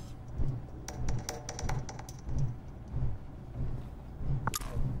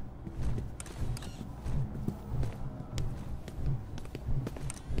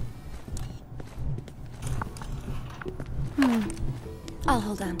 I'll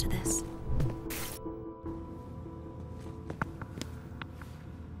hold on to this.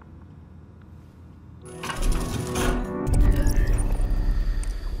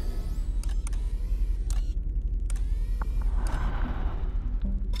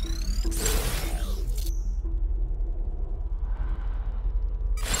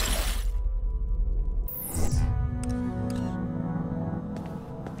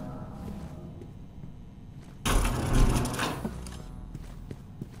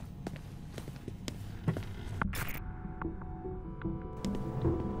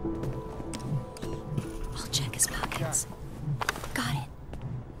 Got it.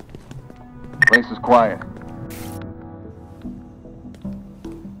 Place is quiet.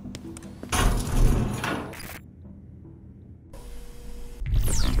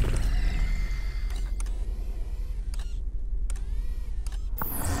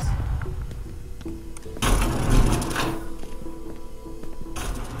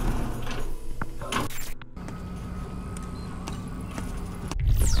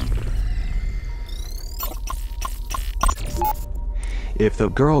 If the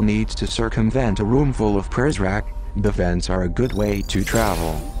girl needs to circumvent a room full of Prizrak, the vents are a good way to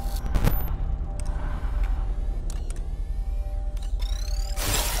travel.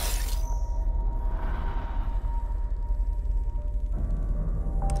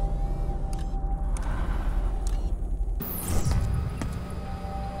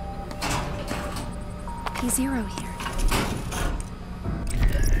 P0 here.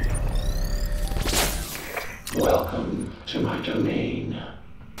 Welcome to my domain.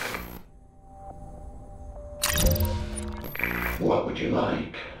 What would you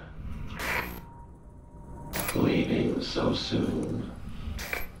like? Leaving so soon?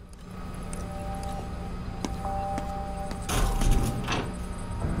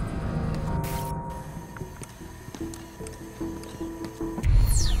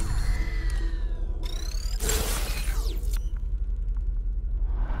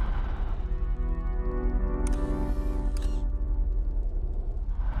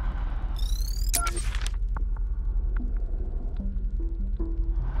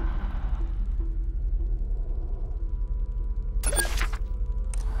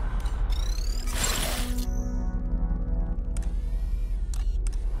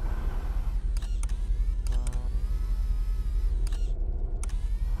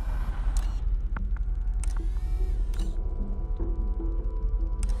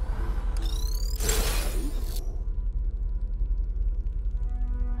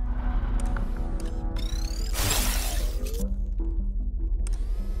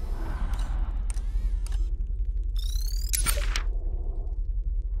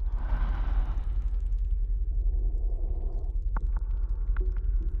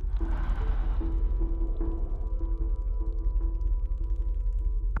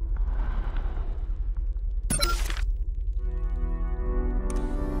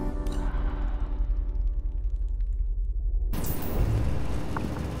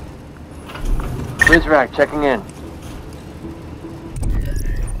 Prizrak, checking in.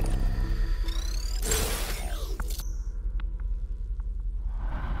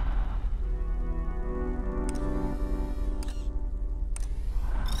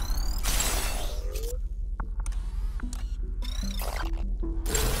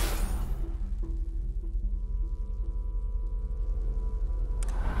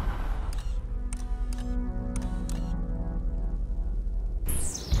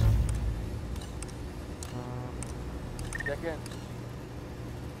 Check in.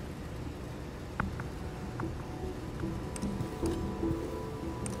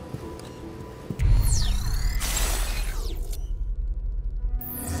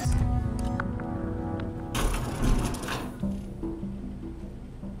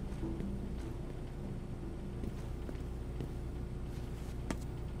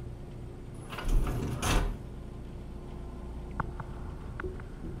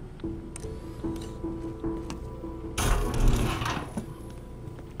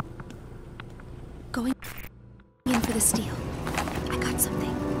 Going in for the steel. I got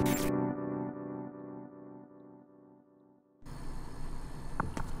something.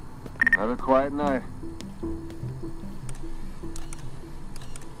 Have a quiet night.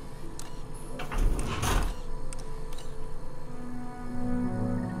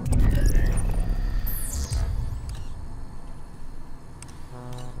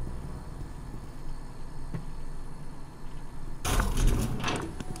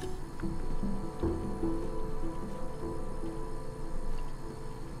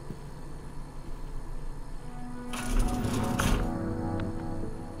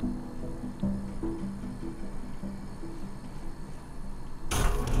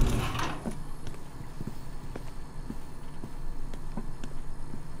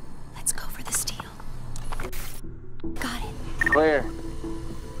 Let's go for the steel. Got it. Clear.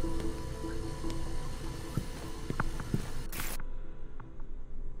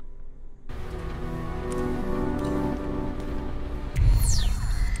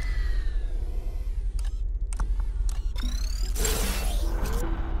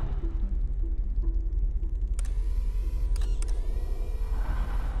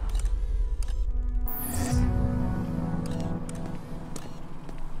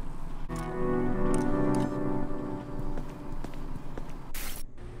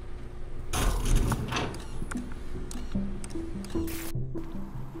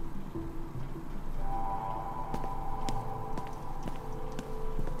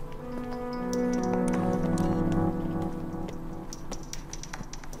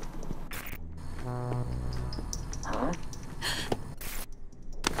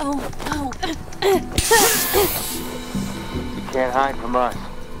 Oh, no. You can't hide from us.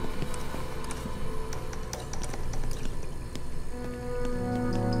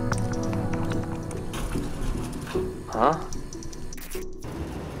 Huh?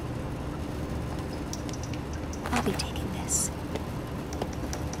 I'll be taking this.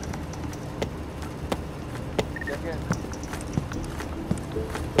 Check in.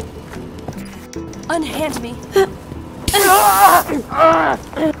 Unhand me.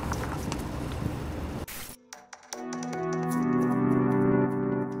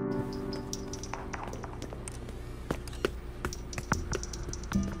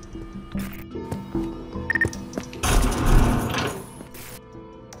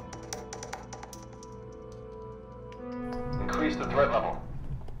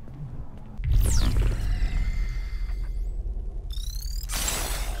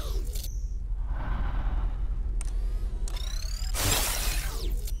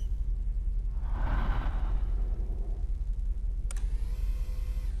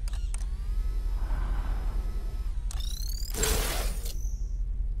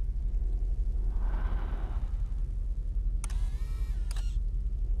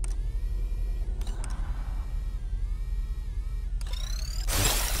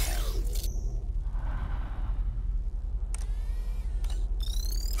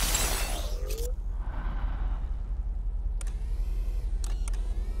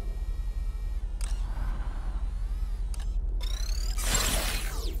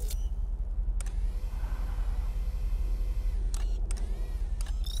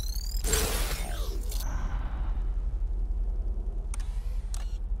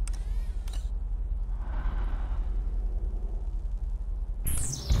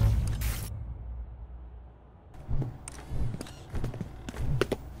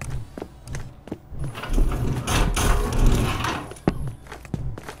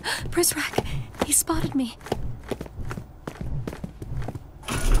 Prizrak, he spotted me.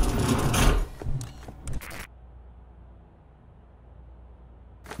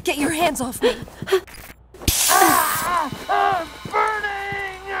 Get your hands off me! Burning!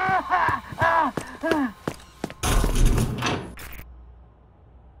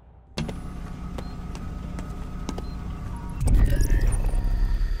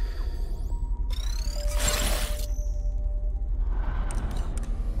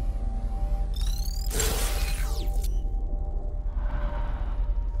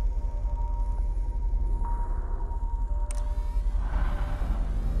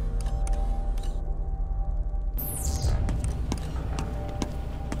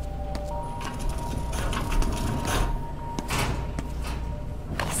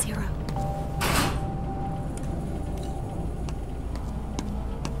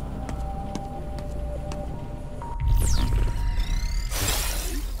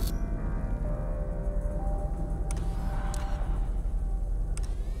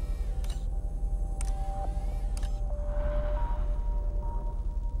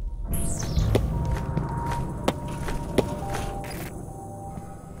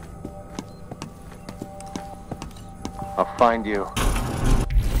 I'll find you.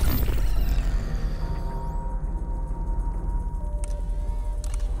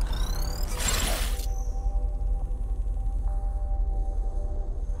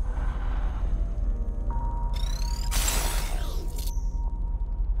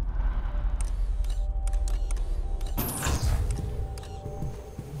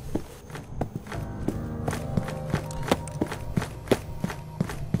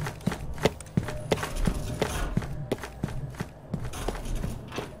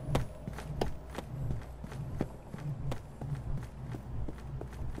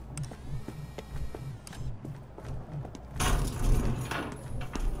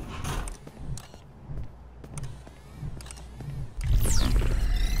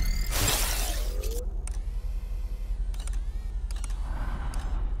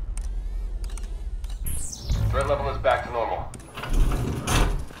 Threat level is back to normal.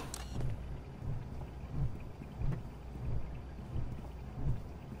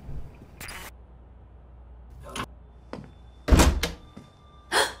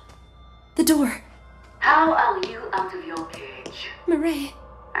 The door. How are you out of your cage? Murray.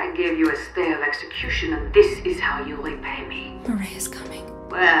 I gave you a stay of execution, and this is how you repay me. Murray is coming.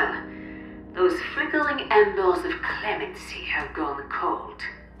 Well, those flickering embers of clemency have gone cold.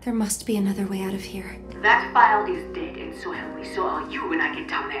 There must be another way out of here. That file is dead, and so have we. So are you when I get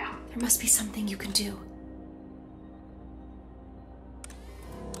down there. There must be something you can do.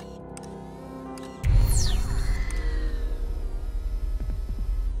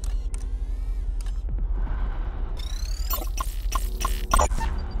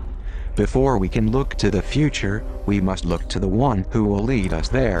 Before we can look to the future, we must look to the one who will lead us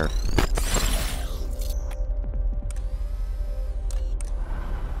there.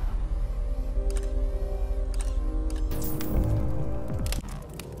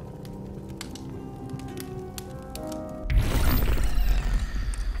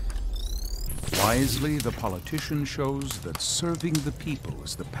 Wisely, the politician shows that serving the people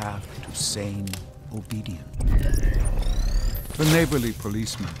is the path to sane obedience. The neighborly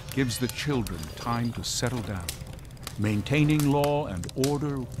policeman gives the children time to settle down, maintaining law and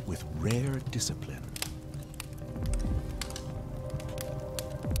order with rare discipline.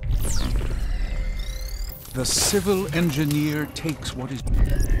 The civil engineer takes what is...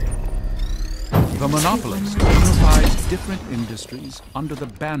 The monopolist unifies different industries under the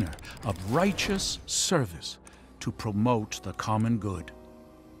banner of righteous service to promote the common good.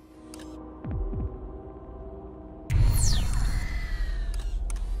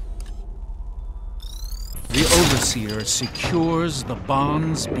 The overseer secures the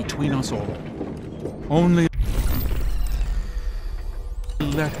bonds between us all. Only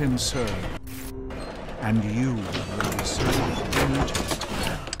let him serve, and you will be served him.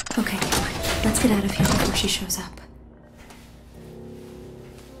 Okay, let's get out of here before she shows up.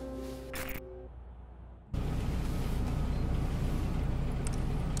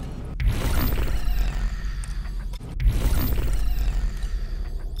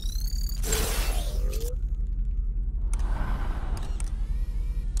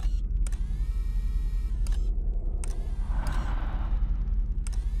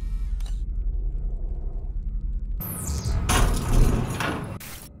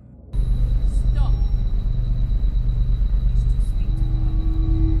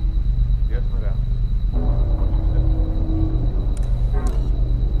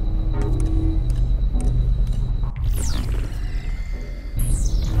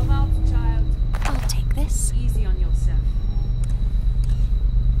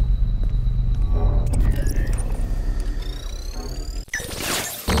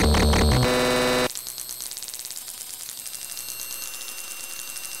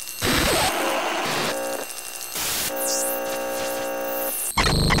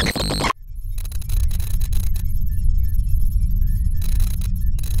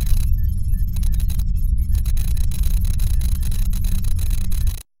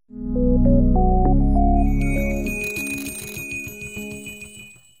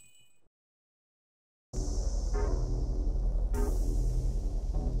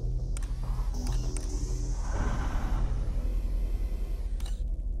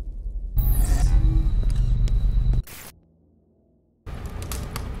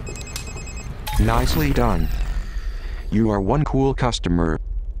 Nicely done. You are one cool customer.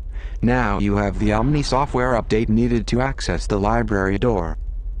 Now you have the Omni software update needed to access the library door.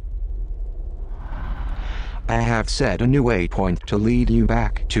 I have set a new waypoint to lead you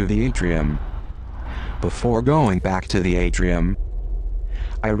back to the Atrium. Before going back to the Atrium,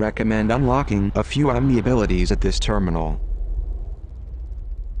 I recommend unlocking a few Omni abilities at this terminal.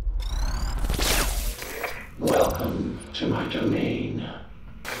 Welcome to my domain.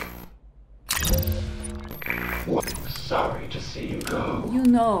 Sorry to see you go. You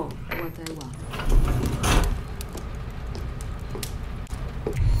know what I want.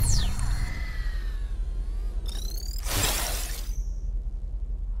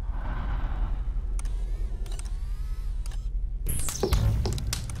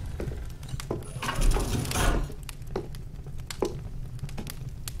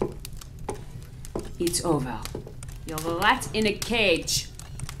 It's over. You're a rat in a cage.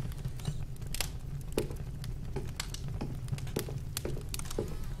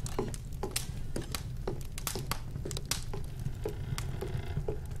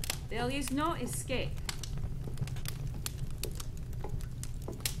 There is no escape.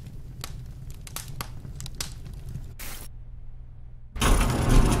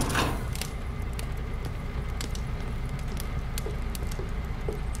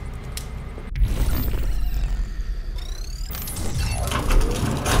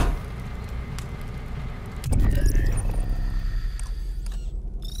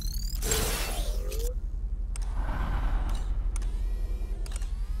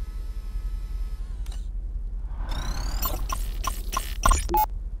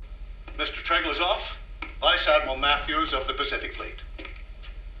 Vice Admiral Matthews of the Pacific Fleet.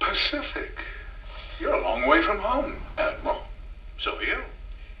 Pacific? You're a long way from home, Admiral. So are you,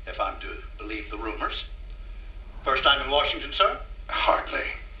 if I'm to believe the rumors. First time in Washington, sir? Hardly.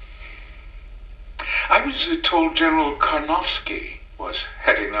 I was told General Karnofsky was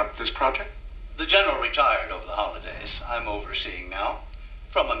heading up this project. The general retired over the holidays. I'm overseeing now,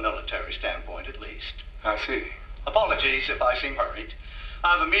 from a military standpoint at least. I see. Apologies if I seem hurried.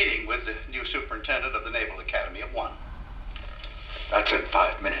 I have a meeting with the new superintendent of the Naval Academy at 1. That's in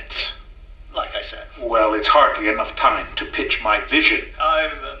 5 minutes. Like I said. Well, it's hardly enough time to pitch my vision.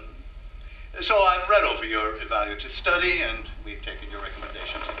 So I've read over your evaluative study, and we've taken your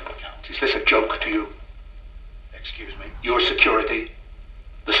recommendations into account. Is this a joke to you? Excuse me? Your security,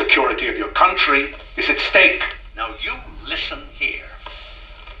 the security of your country, is at stake. Now you listen here.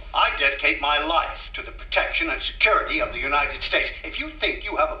 I dedicate my life to the protection and security of the United States. If you think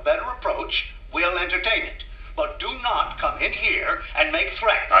you have a better approach, we'll entertain it. But do not come in here and make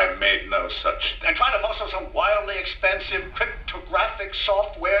threats. I made no such... And try to muscle some wildly expensive cryptographic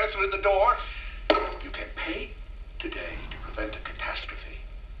software through the door. You can pay today to prevent a catastrophe.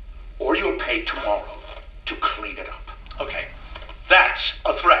 Or you'll pay tomorrow to clean it up. Okay. That's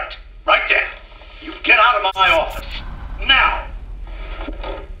a threat. Right there. You get out of my office. Now!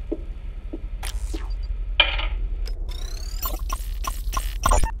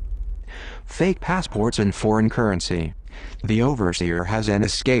 Fake passports and foreign currency. The Overseer has an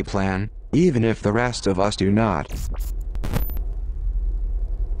escape plan, even if the rest of us do not.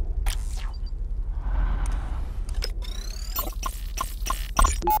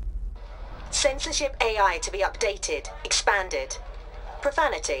 Censorship AI to be updated, expanded.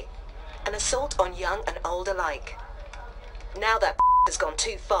 Profanity. An assault on young and old alike. Now that has gone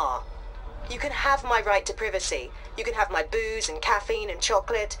too far. You can have my right to privacy. You can have my booze and caffeine and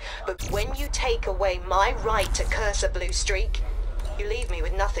chocolate. But when you take away my right to curse a blue streak, you leave me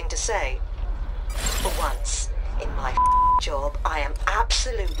with nothing to say. For once, in my job, I am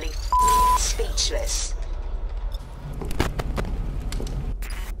absolutely speechless.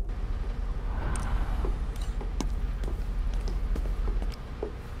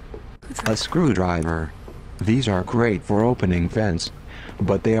 A screwdriver. These are great for opening vents,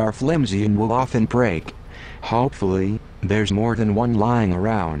 but they are flimsy and will often break. Hopefully, there's more than one lying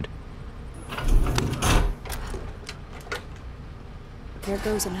around. There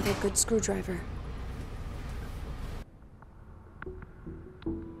goes another good screwdriver.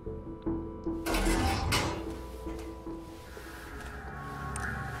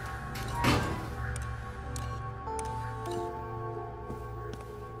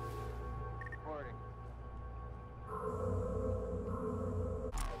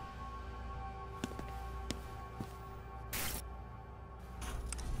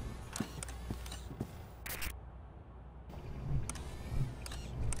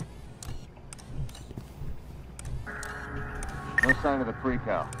 No sign of the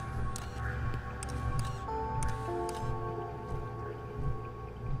pre-cal.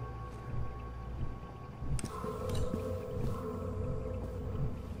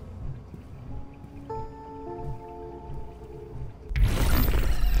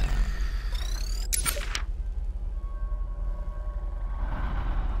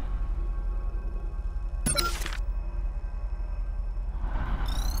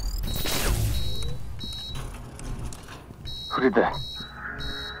 Put it there.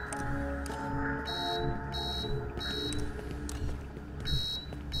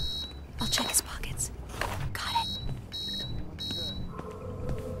 I'll check his pockets. Got it.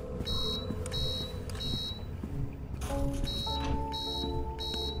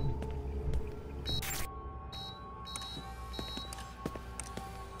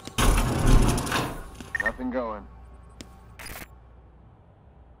 Nothing going.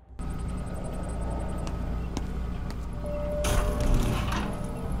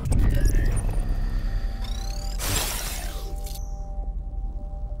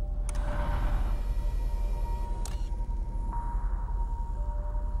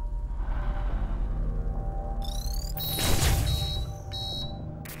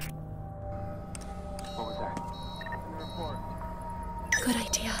 Good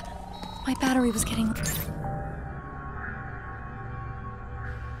idea. My battery was getting...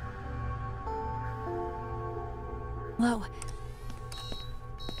 low.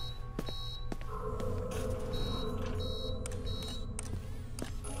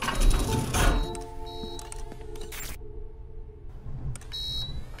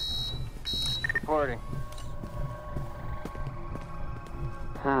 Reporting.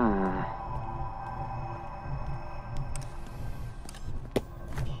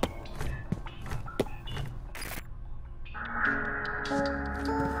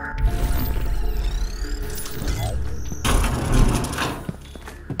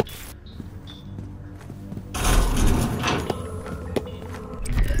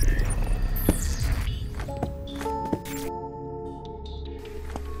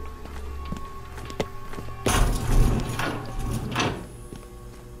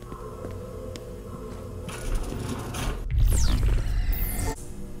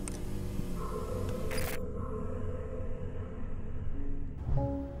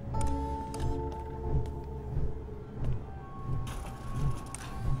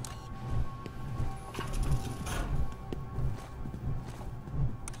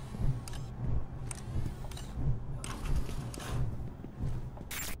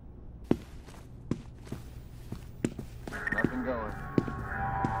 Nothing going.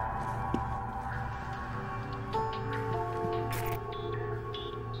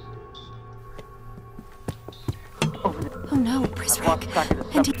 Oh no, Prizrak.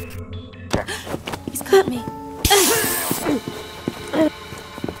 And he's got me.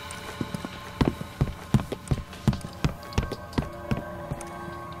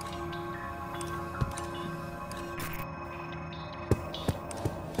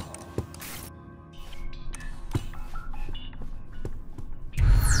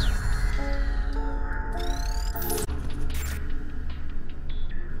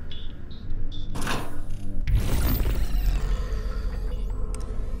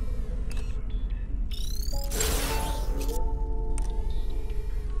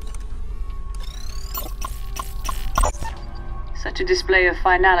 Such a display of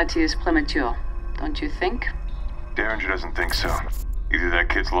finality is premature, don't you think? Derringer doesn't think so. Either that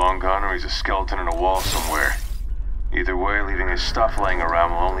kid's long gone or he's a skeleton in a wall somewhere. Either way, leaving his stuff laying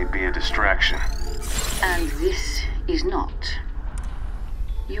around will only be a distraction. And this is not.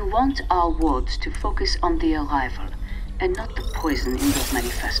 You want our wards to focus on the arrival, and not the poison in those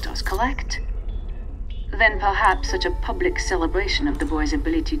manifestos, correct? Then perhaps such a public celebration of the boy's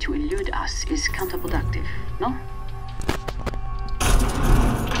ability to elude us is counterproductive, no?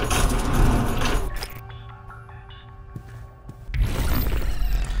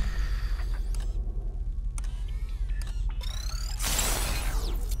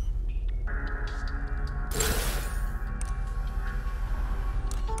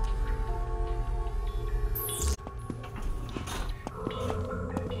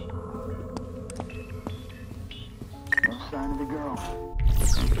 Sign of the girl.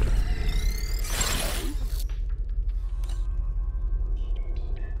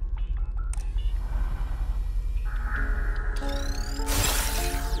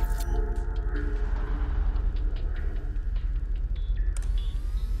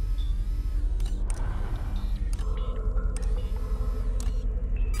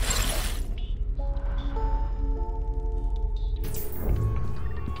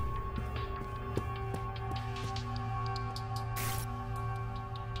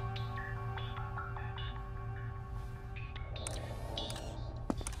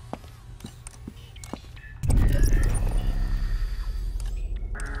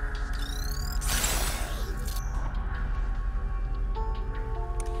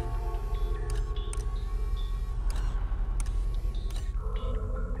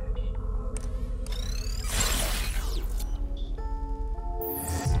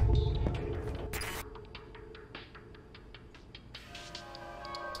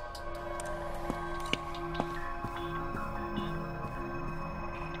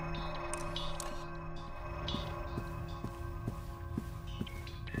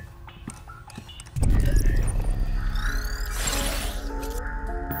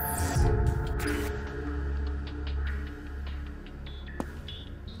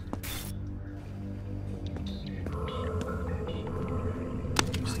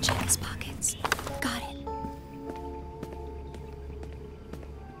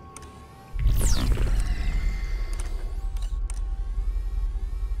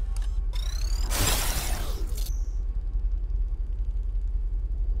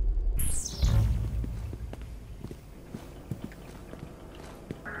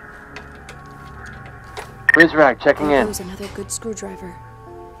 Prizrak, checking There in. goes another good screwdriver.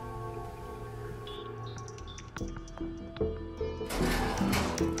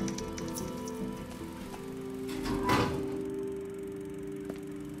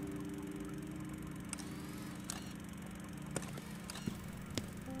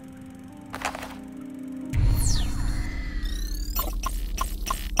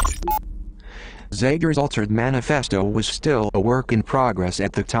 Zager's altered manifesto was still a work in progress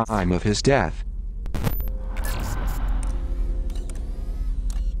at the time of his death.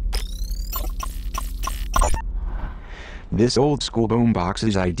 This old-school boombox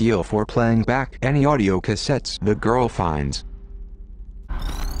is ideal for playing back any audio cassettes the girl finds.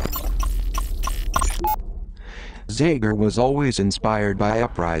 Zager was always inspired by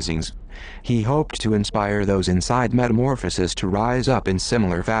uprisings. He hoped to inspire those inside Metamorphosis to rise up in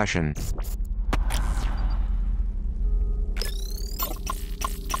similar fashion.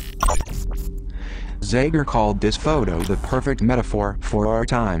 Zager called this photo the perfect metaphor for our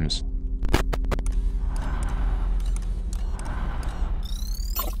times.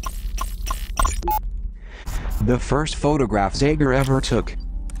 The first photograph Zager ever took.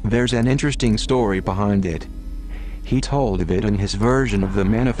 There's an interesting story behind it. He told of it in his version of the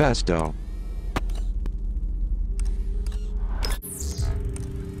manifesto.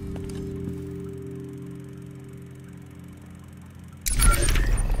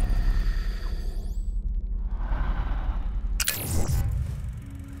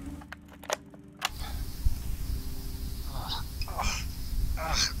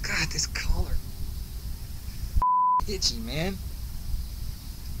 God, this collar. Itchy, man.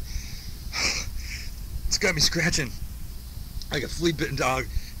 It's got me scratching like a flea-bitten dog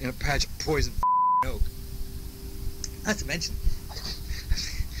in a patch of poison oak. Not to mention,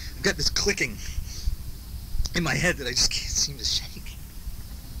 I've got this clicking in my head that I just can't seem to shake.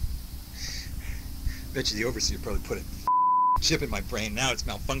 Bet you the overseer probably put a chip in my brain. Now it's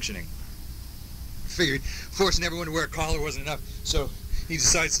malfunctioning. Figured forcing everyone to wear a collar wasn't enough, so he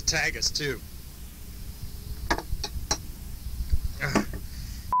decides to tag us too.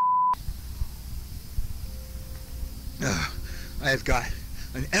 I have got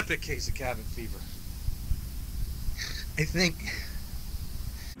an epic case of cabin fever. I think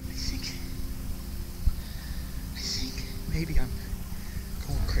maybe I'm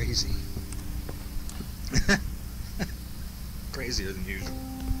going crazy. Crazier than usual.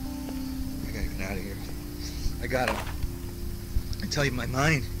 I gotta get out of here. I tell you, my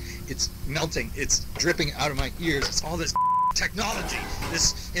mind, it's melting. It's dripping out of my ears. It's all this technology,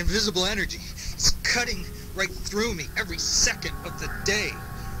 this invisible energy. It's cutting right through me every second of the day.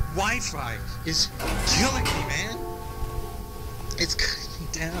 Wi-Fi is killing me, man. It's cutting me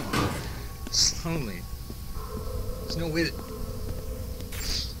down slowly. There's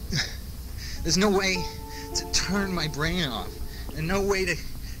no way to turn my brain off, and no way to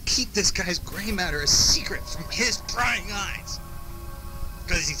keep this guy's gray matter a secret from his prying eyes,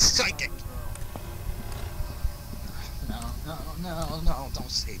 because he's psychic. No,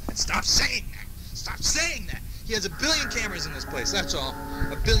 don't say that. Stop saying that. Stop saying that. He has 1 billion cameras in this place, that's all.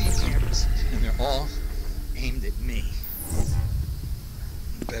 1 billion cameras. And they're all aimed at me.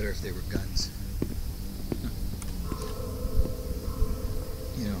 Better if they were guns.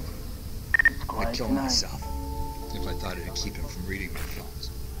 You know, I'd kill myself if I thought it'd keep him from reading my phones.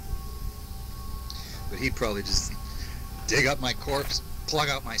 But he'd probably just dig up my corpse, plug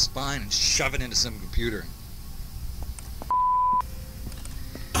out my spine, and shove it into some computer.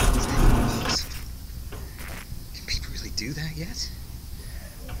 Can people really do that yet?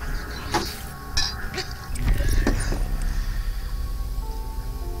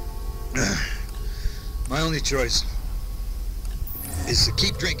 My only choice is to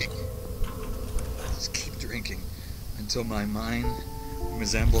keep drinking. Just keep drinking until my mind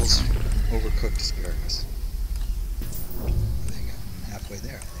resembles overcooked asparagus. I think I'm halfway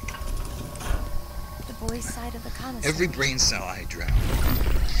there, I think. The boys' side of the commissary. Every brain cell I drown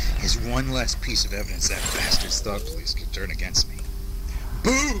is one less piece of evidence that bastard's thought police could turn against me.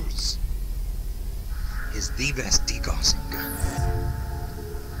 Booze is the best degassing gun.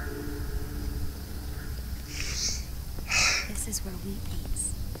 This is where wheat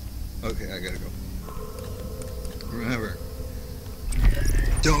meets. Okay, I gotta go. Remember,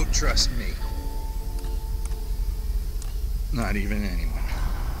 don't trust me. Not even anyone.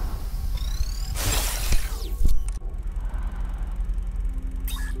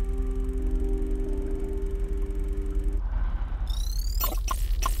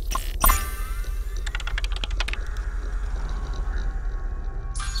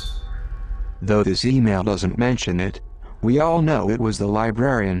 Though this email doesn't mention it, We all know it was the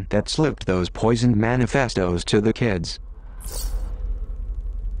librarian that slipped those poisoned manifestos to the kids.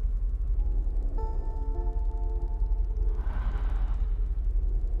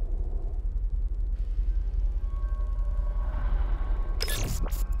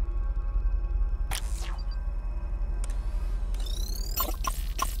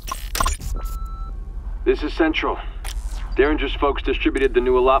 This is Central. Derringer's folks distributed the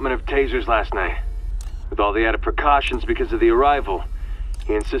new allotment of tasers last night. With all the added precautions because of the arrival,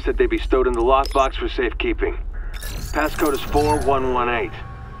 he insisted they be stowed in the lockbox for safekeeping. Passcode is 4118.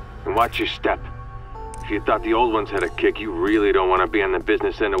 And watch your step. If you thought the old ones had a kick, you really don't want to be on the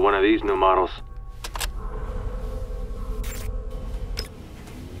business end of one of these new models.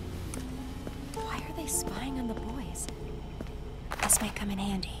 Why are they spying on the boys? This might come in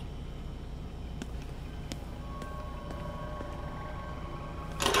handy.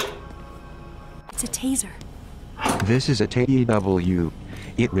 It's a taser. This is a TEW.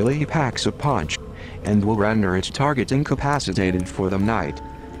 It really packs a punch, and will render its target incapacitated for the night.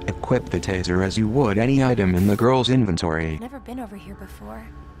 Equip the taser as you would any item in the girl's inventory. Never been over here before.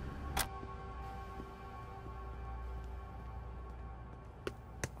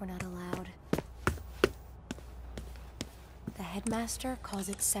 We're not allowed. The headmaster calls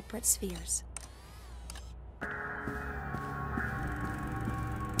it separate spheres.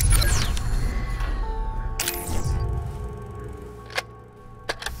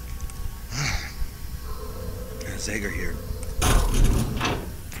 Zager here.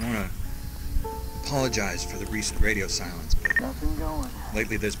 I want to apologize for the recent radio silence, but Nothing going.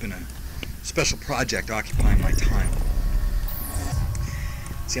 lately there's been a special project occupying my time.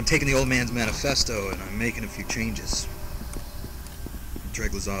 See, I'm taking the old man's manifesto and I'm making a few changes.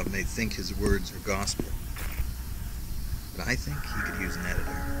 Treglazov may think his words are gospel, but I think he could use an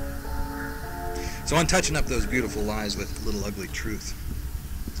editor. So I'm touching up those beautiful lies with a little ugly truth.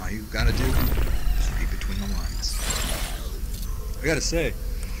 All you gotta do is read between the lines. I gotta say,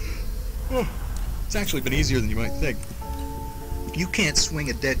 it's actually been easier than you might think. You can't swing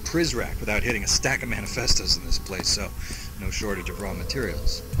a dead Prizrak without hitting a stack of manifestos in this place, so no shortage of raw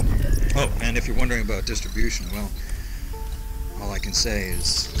materials. Oh, and if you're wondering about distribution, well, all I can say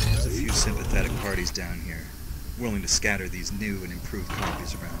is there's a few sympathetic parties down here willing to scatter these new and improved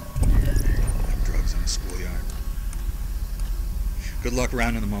copies around. Like drugs in a schoolyard. Good luck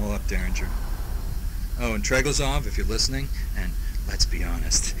rounding them all up, Derringer. Oh, and Treglazov, if you're listening, and let's be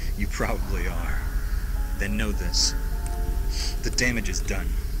honest, you probably are, then know this. The damage is done.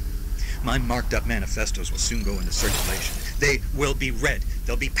 My marked up manifestos will soon go into circulation. They will be read.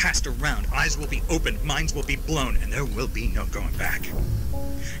 They'll be passed around. Eyes will be opened. Minds will be blown. And there will be no going back.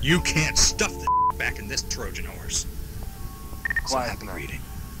 You can't stuff the back in this Trojan horse. So happy reading.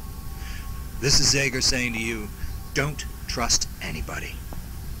 This is Zager saying to you, don't trust anybody.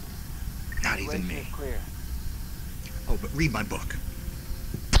 Not even me. Oh, but read my book.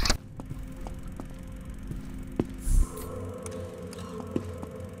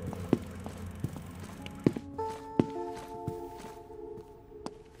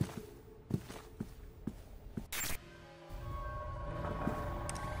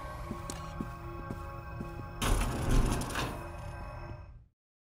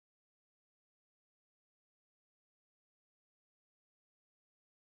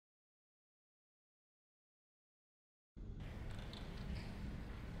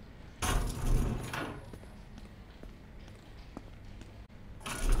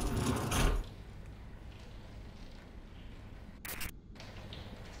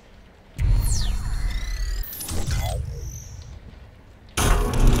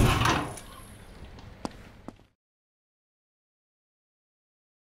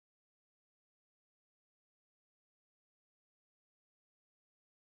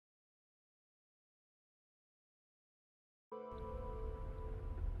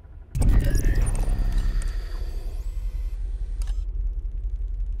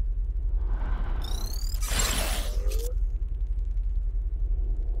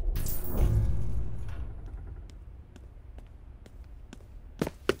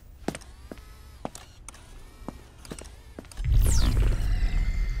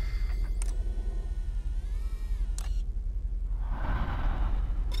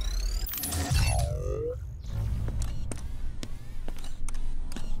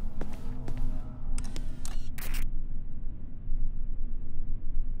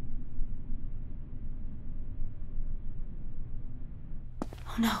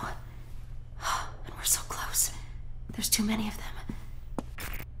 Oh no. And we're so close. There's too many of them.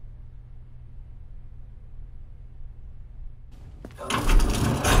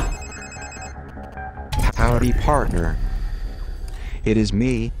 Howdy, partner. It is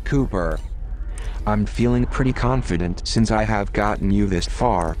me, Cooper. I'm feeling pretty confident since I have gotten you this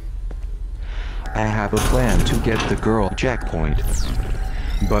far. I have a plan to get the girl checkpoint.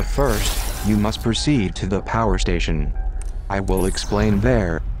 But first, you must proceed to the power station. I will explain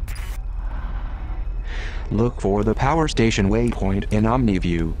there. Look for the power station waypoint in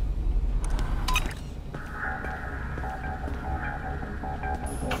OmniView.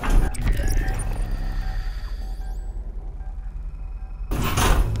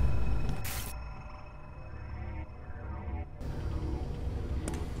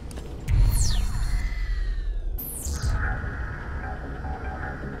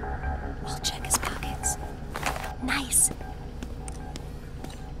 We'll check his pockets. Nice.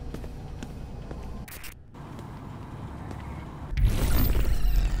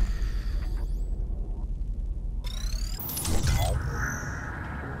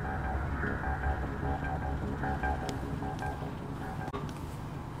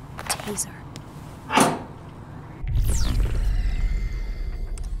 Taser.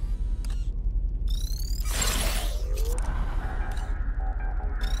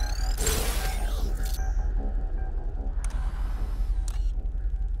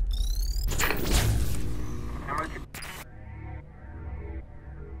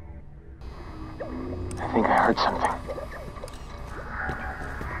 I think I heard something.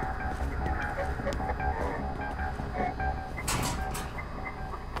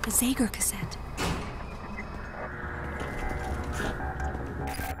 The Zager cassette.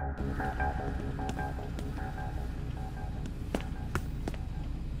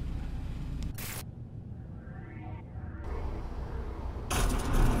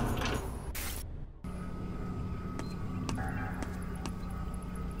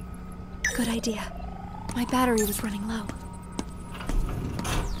 Good idea. My battery was running low.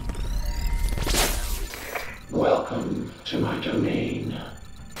 Welcome to my domain.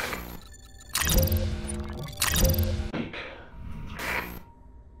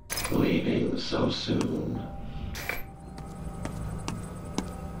 Leaving so soon.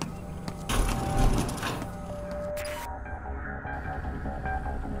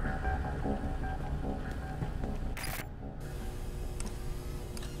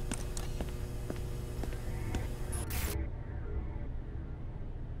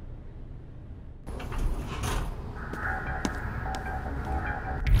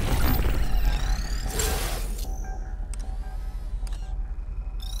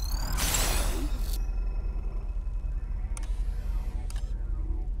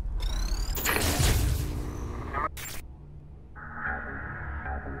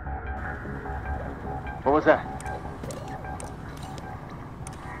 What was that?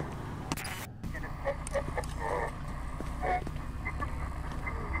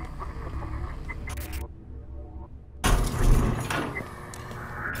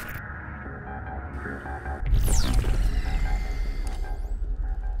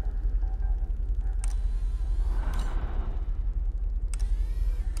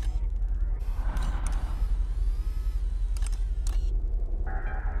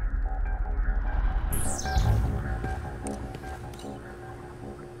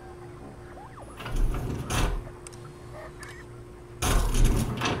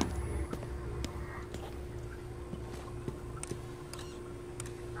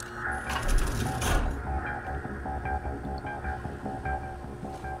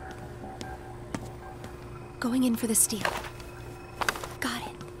 Going in for the steel. Got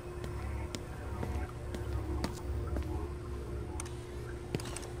it.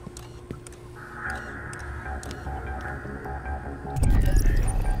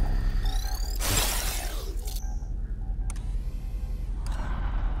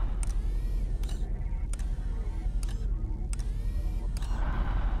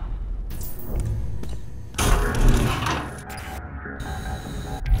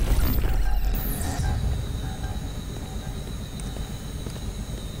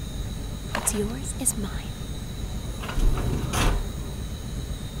 What's yours is mine.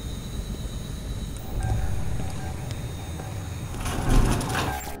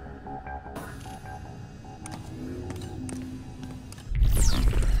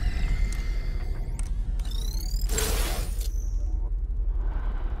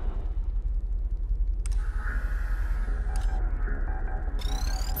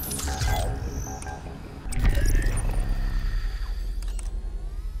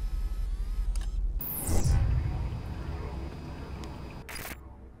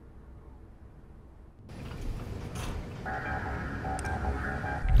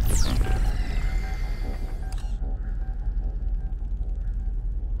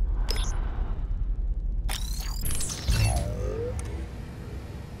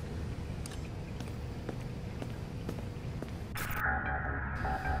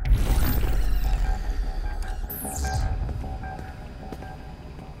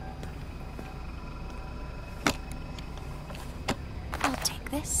 I'll take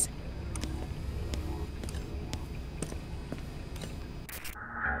this.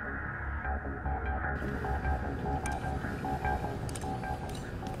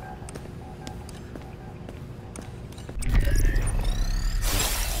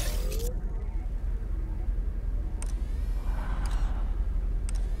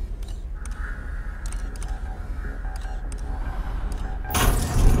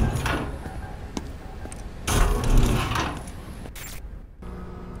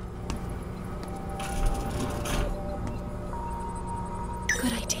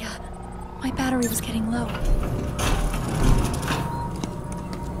 Good idea. My battery was getting low.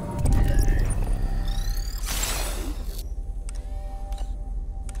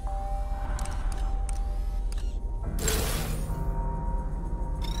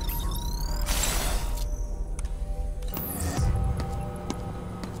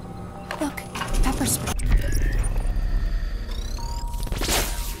 Look, pepper spray.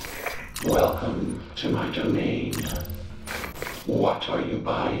 Welcome to my domain. What are you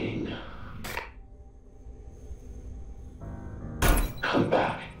buying? Come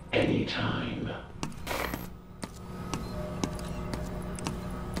back anytime.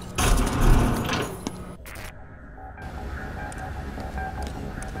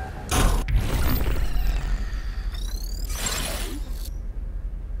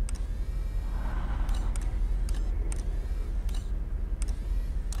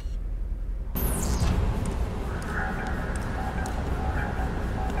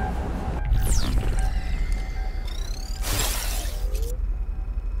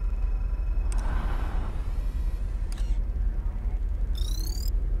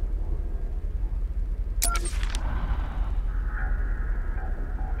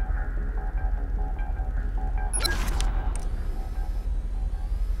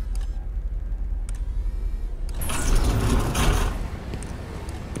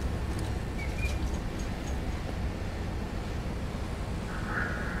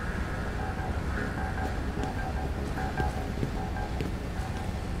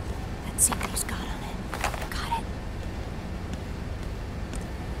 Let's see what he's got on it. Got it.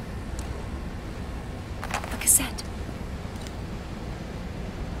 A cassette.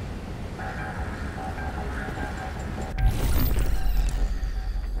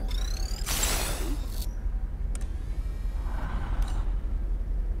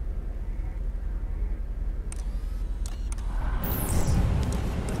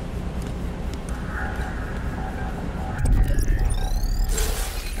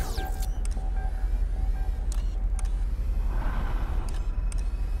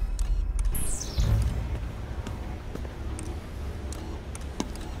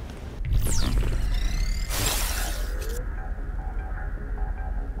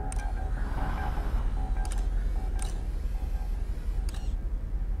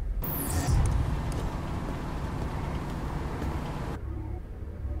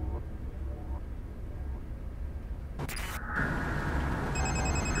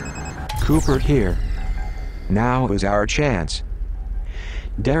 Cooper here. Now is our chance.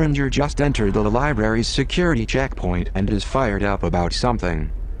 Derringer just entered the library's security checkpoint and is fired up about something.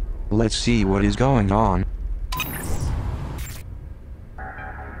 Let's see what is going on.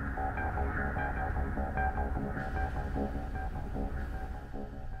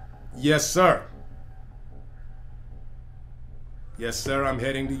 Yes, sir. Yes, sir, I'm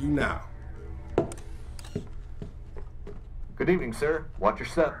heading to you now. Good evening, sir. Watch your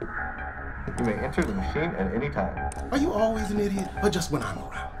step. You may enter the machine at any time. Are you always an idiot, or just when I'm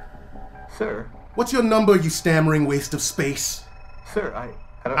around? Sir? What's your number, you stammering waste of space? Sir,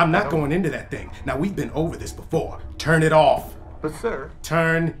 I'm not going into that thing. Now, we've been over this before. Turn it off. But, sir...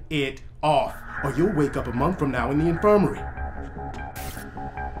 Turn it off, or you'll wake up a month from now in the infirmary.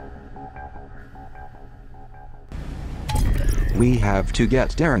 We have to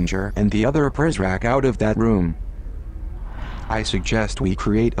get Derringer and the other Prizrak out of that room. I suggest we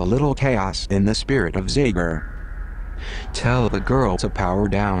create a little chaos in the spirit of Zager. Tell the girl to power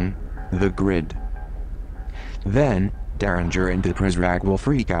down the grid. Then, Derringer and the Prizrak will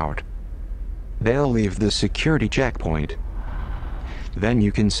freak out. They'll leave the security checkpoint. Then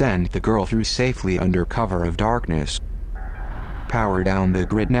you can send the girl through safely under cover of darkness. Power down the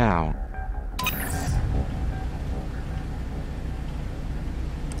grid now.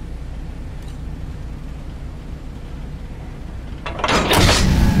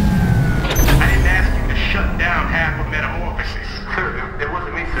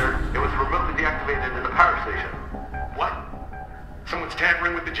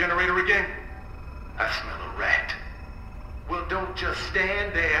 I smell a rat. Well, don't just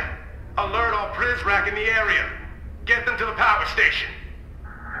stand there. Alert all Prizrak in the area. Get them to the power station.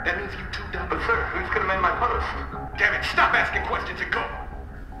 That means you two done. But sir, who's gonna man my post? Damn it, stop asking questions and go.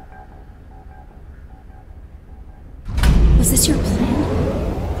 Was this your plan?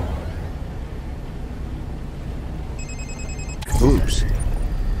 Oops.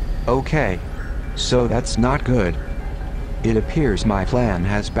 Okay. So that's not good. It appears my plan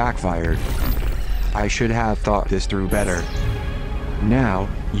has backfired. I should have thought this through better. Now,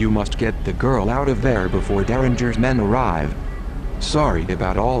 you must get the girl out of there before Derringer's men arrive. Sorry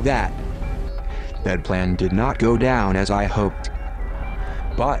about all that. That plan did not go down as I hoped.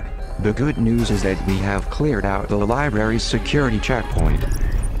 But, the good news is that we have cleared out the library's security checkpoint.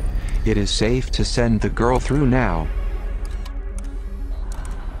 It is safe to send the girl through now.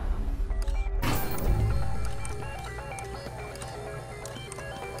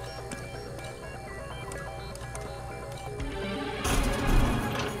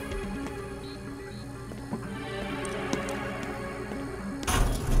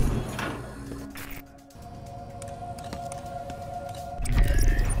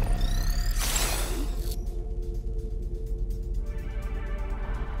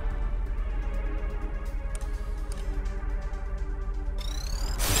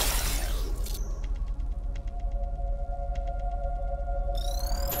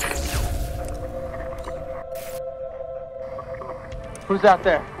 Who's out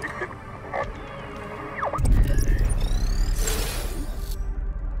there?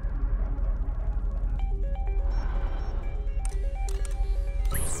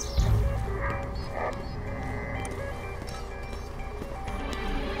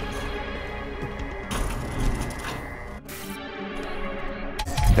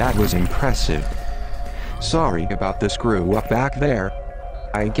 That was impressive. Sorry about the screw up back there.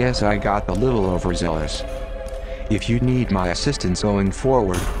 I guess I got a little overzealous. If you need my assistance going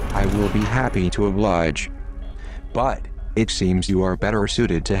forward, I will be happy to oblige. But, it seems you are better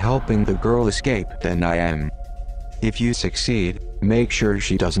suited to helping the girl escape than I am. If you succeed, make sure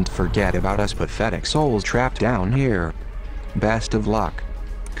she doesn't forget about us pathetic souls trapped down here. Best of luck.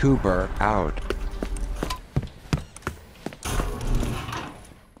 Cooper, out.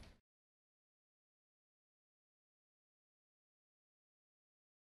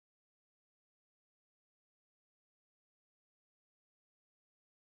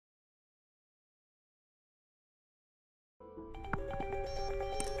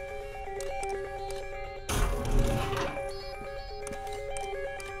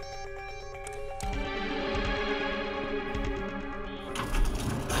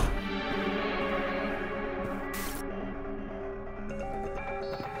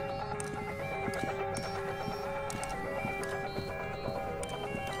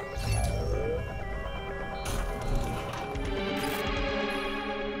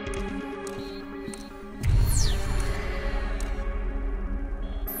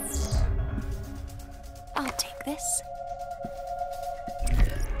 I'll take this.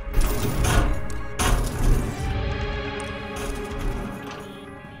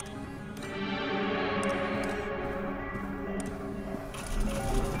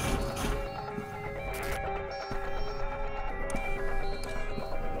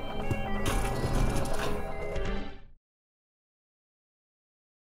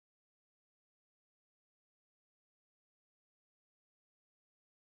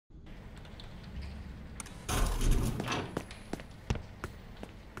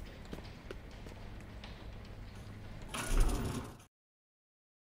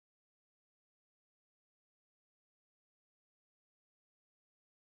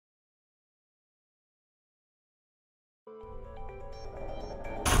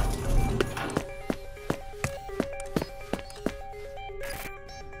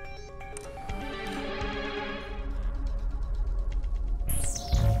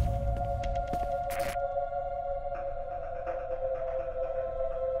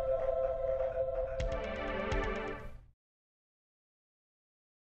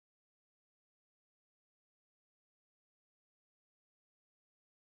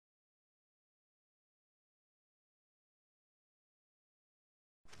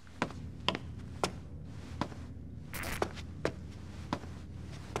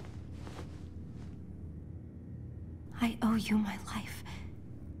 I owe you my life.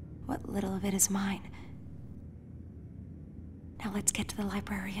 What little of it is mine. Now let's get to the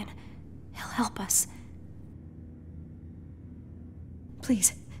librarian. He'll help us.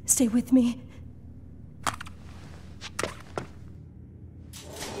 Please, stay with me.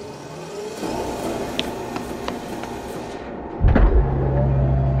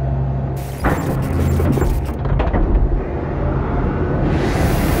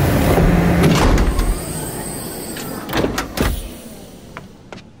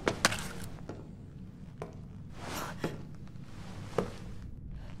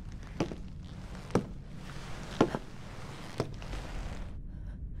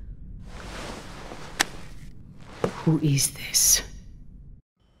 Who is this?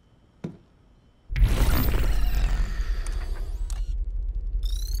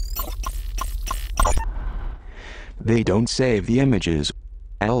 They don't save the images.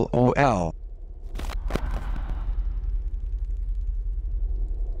 LOL.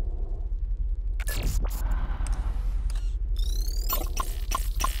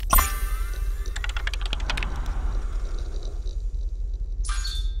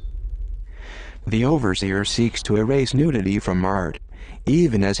 The Overseer seeks to erase nudity from art,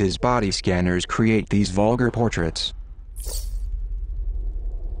 even as his body scanners create these vulgar portraits.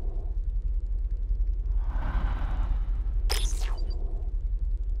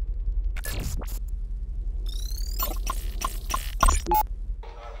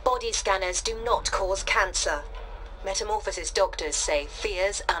 Body scanners do not cause cancer. Metamorphosis doctors say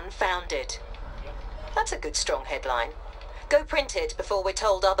fears unfounded. That's a good strong headline. Go print it before we're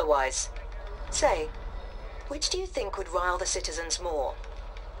told otherwise. Say, which do you think would rile the citizens more?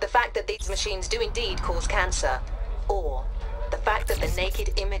 The fact that these machines do indeed cause cancer, or the fact that the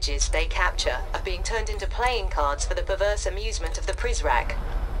naked images they capture are being turned into playing cards for the perverse amusement of the Prizrak?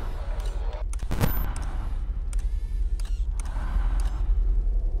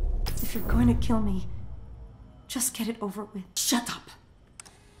 If you're going to kill me, just get it over with. Shut up!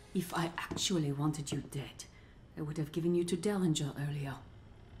 If I actually wanted you dead, I would have given you to Derringer earlier.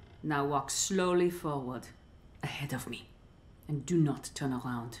 Now walk slowly forward, ahead of me, and do not turn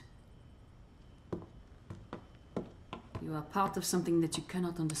around. You are part of something that you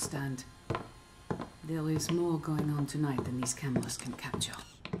cannot understand. There is more going on tonight than these cameras can capture.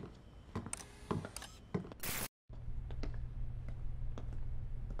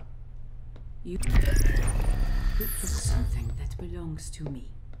 You took something that belongs to me.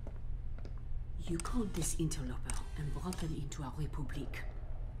 You called this interloper and brought them into our Republique.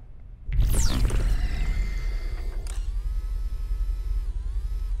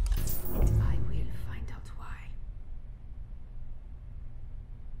 And I will find out why.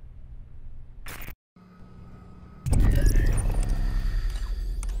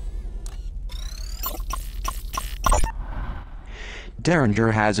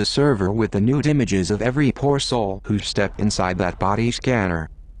 Derringer has a server with the nude images of every poor soul who stepped inside that body scanner.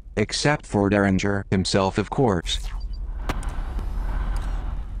 Except for Derringer himself, of course.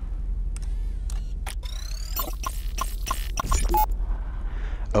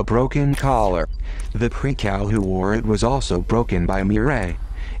 A broken collar. The precal who wore it was also broken by Mireille,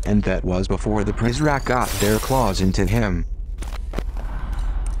 and that was before the Prizrak got their claws into him.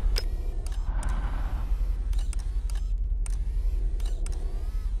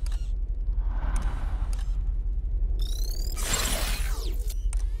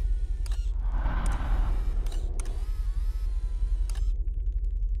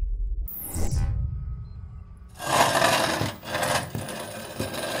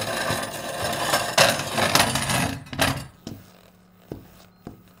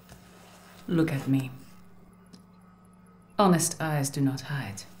 Look at me. Honest eyes do not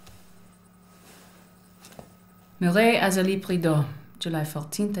hide. Mireille Azalie Prideaux, July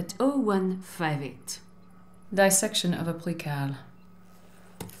 14th at 0158. Dissection of a precal.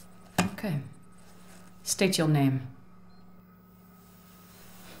 Okay. State your name.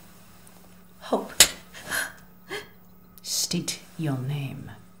 Hope. State your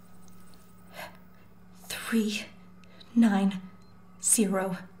name.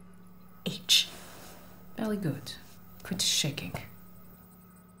 390H. Very good. Quit shaking.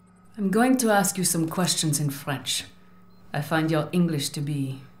 I'm going to ask you some questions in French. I find your English to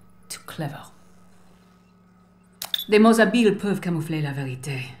be too clever. Des mots habiles peuvent camoufler la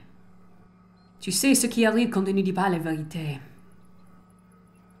vérité. Tu sais ce qui arrive quand on ne dit pas la vérité.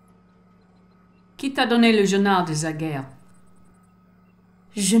 Qui t'a donné le journal de la guerre?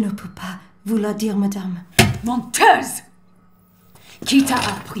 Je ne peux pas vous le dire, madame. Menteuse! Qui t'a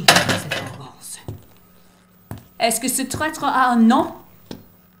appris cette arrogance? Est-ce que ce traître a un nom?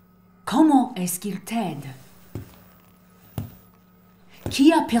 Comment est-ce qu'il t'aide?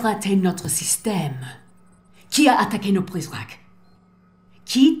 Qui a piraté notre système? Qui a attaqué nos Prizrak?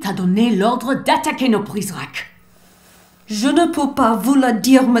 Qui t'a donné l'ordre d'attaquer nos Prizrak? Je ne peux pas vous le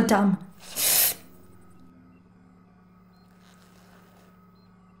dire, madame.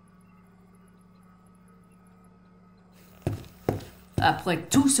 Après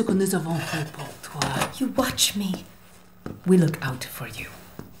tout ce que nous avons fait pour toi, You watch me. we look out for you.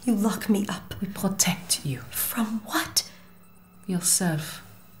 You lock me up. We protect you. From what? Yourself.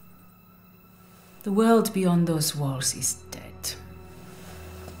 The world beyond those walls is dead.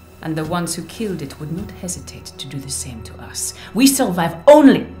 And the ones who killed it would not hesitate to do the same to us. We survive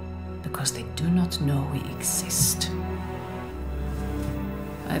only because they do not know we exist.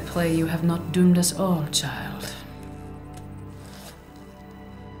 I pray you have not doomed us all, child.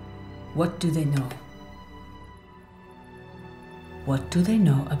 What do they know? What do they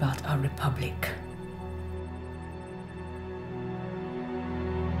know about our Republic?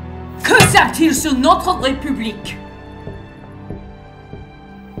 Que savent-ils sur notre République?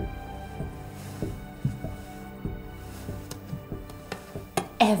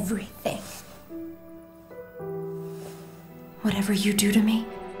 Everything. Whatever you do to me,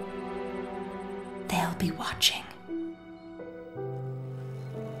 they'll be watching.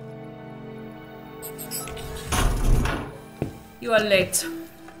 You are late.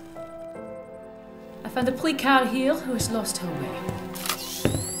 I found a Prizrak here who has lost her way.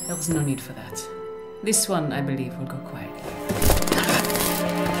 There was no need for that. This one, I believe, will go quietly.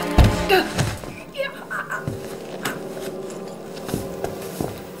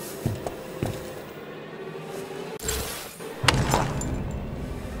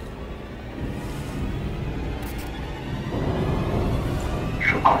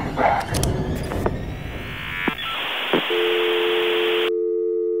 She'll call you back.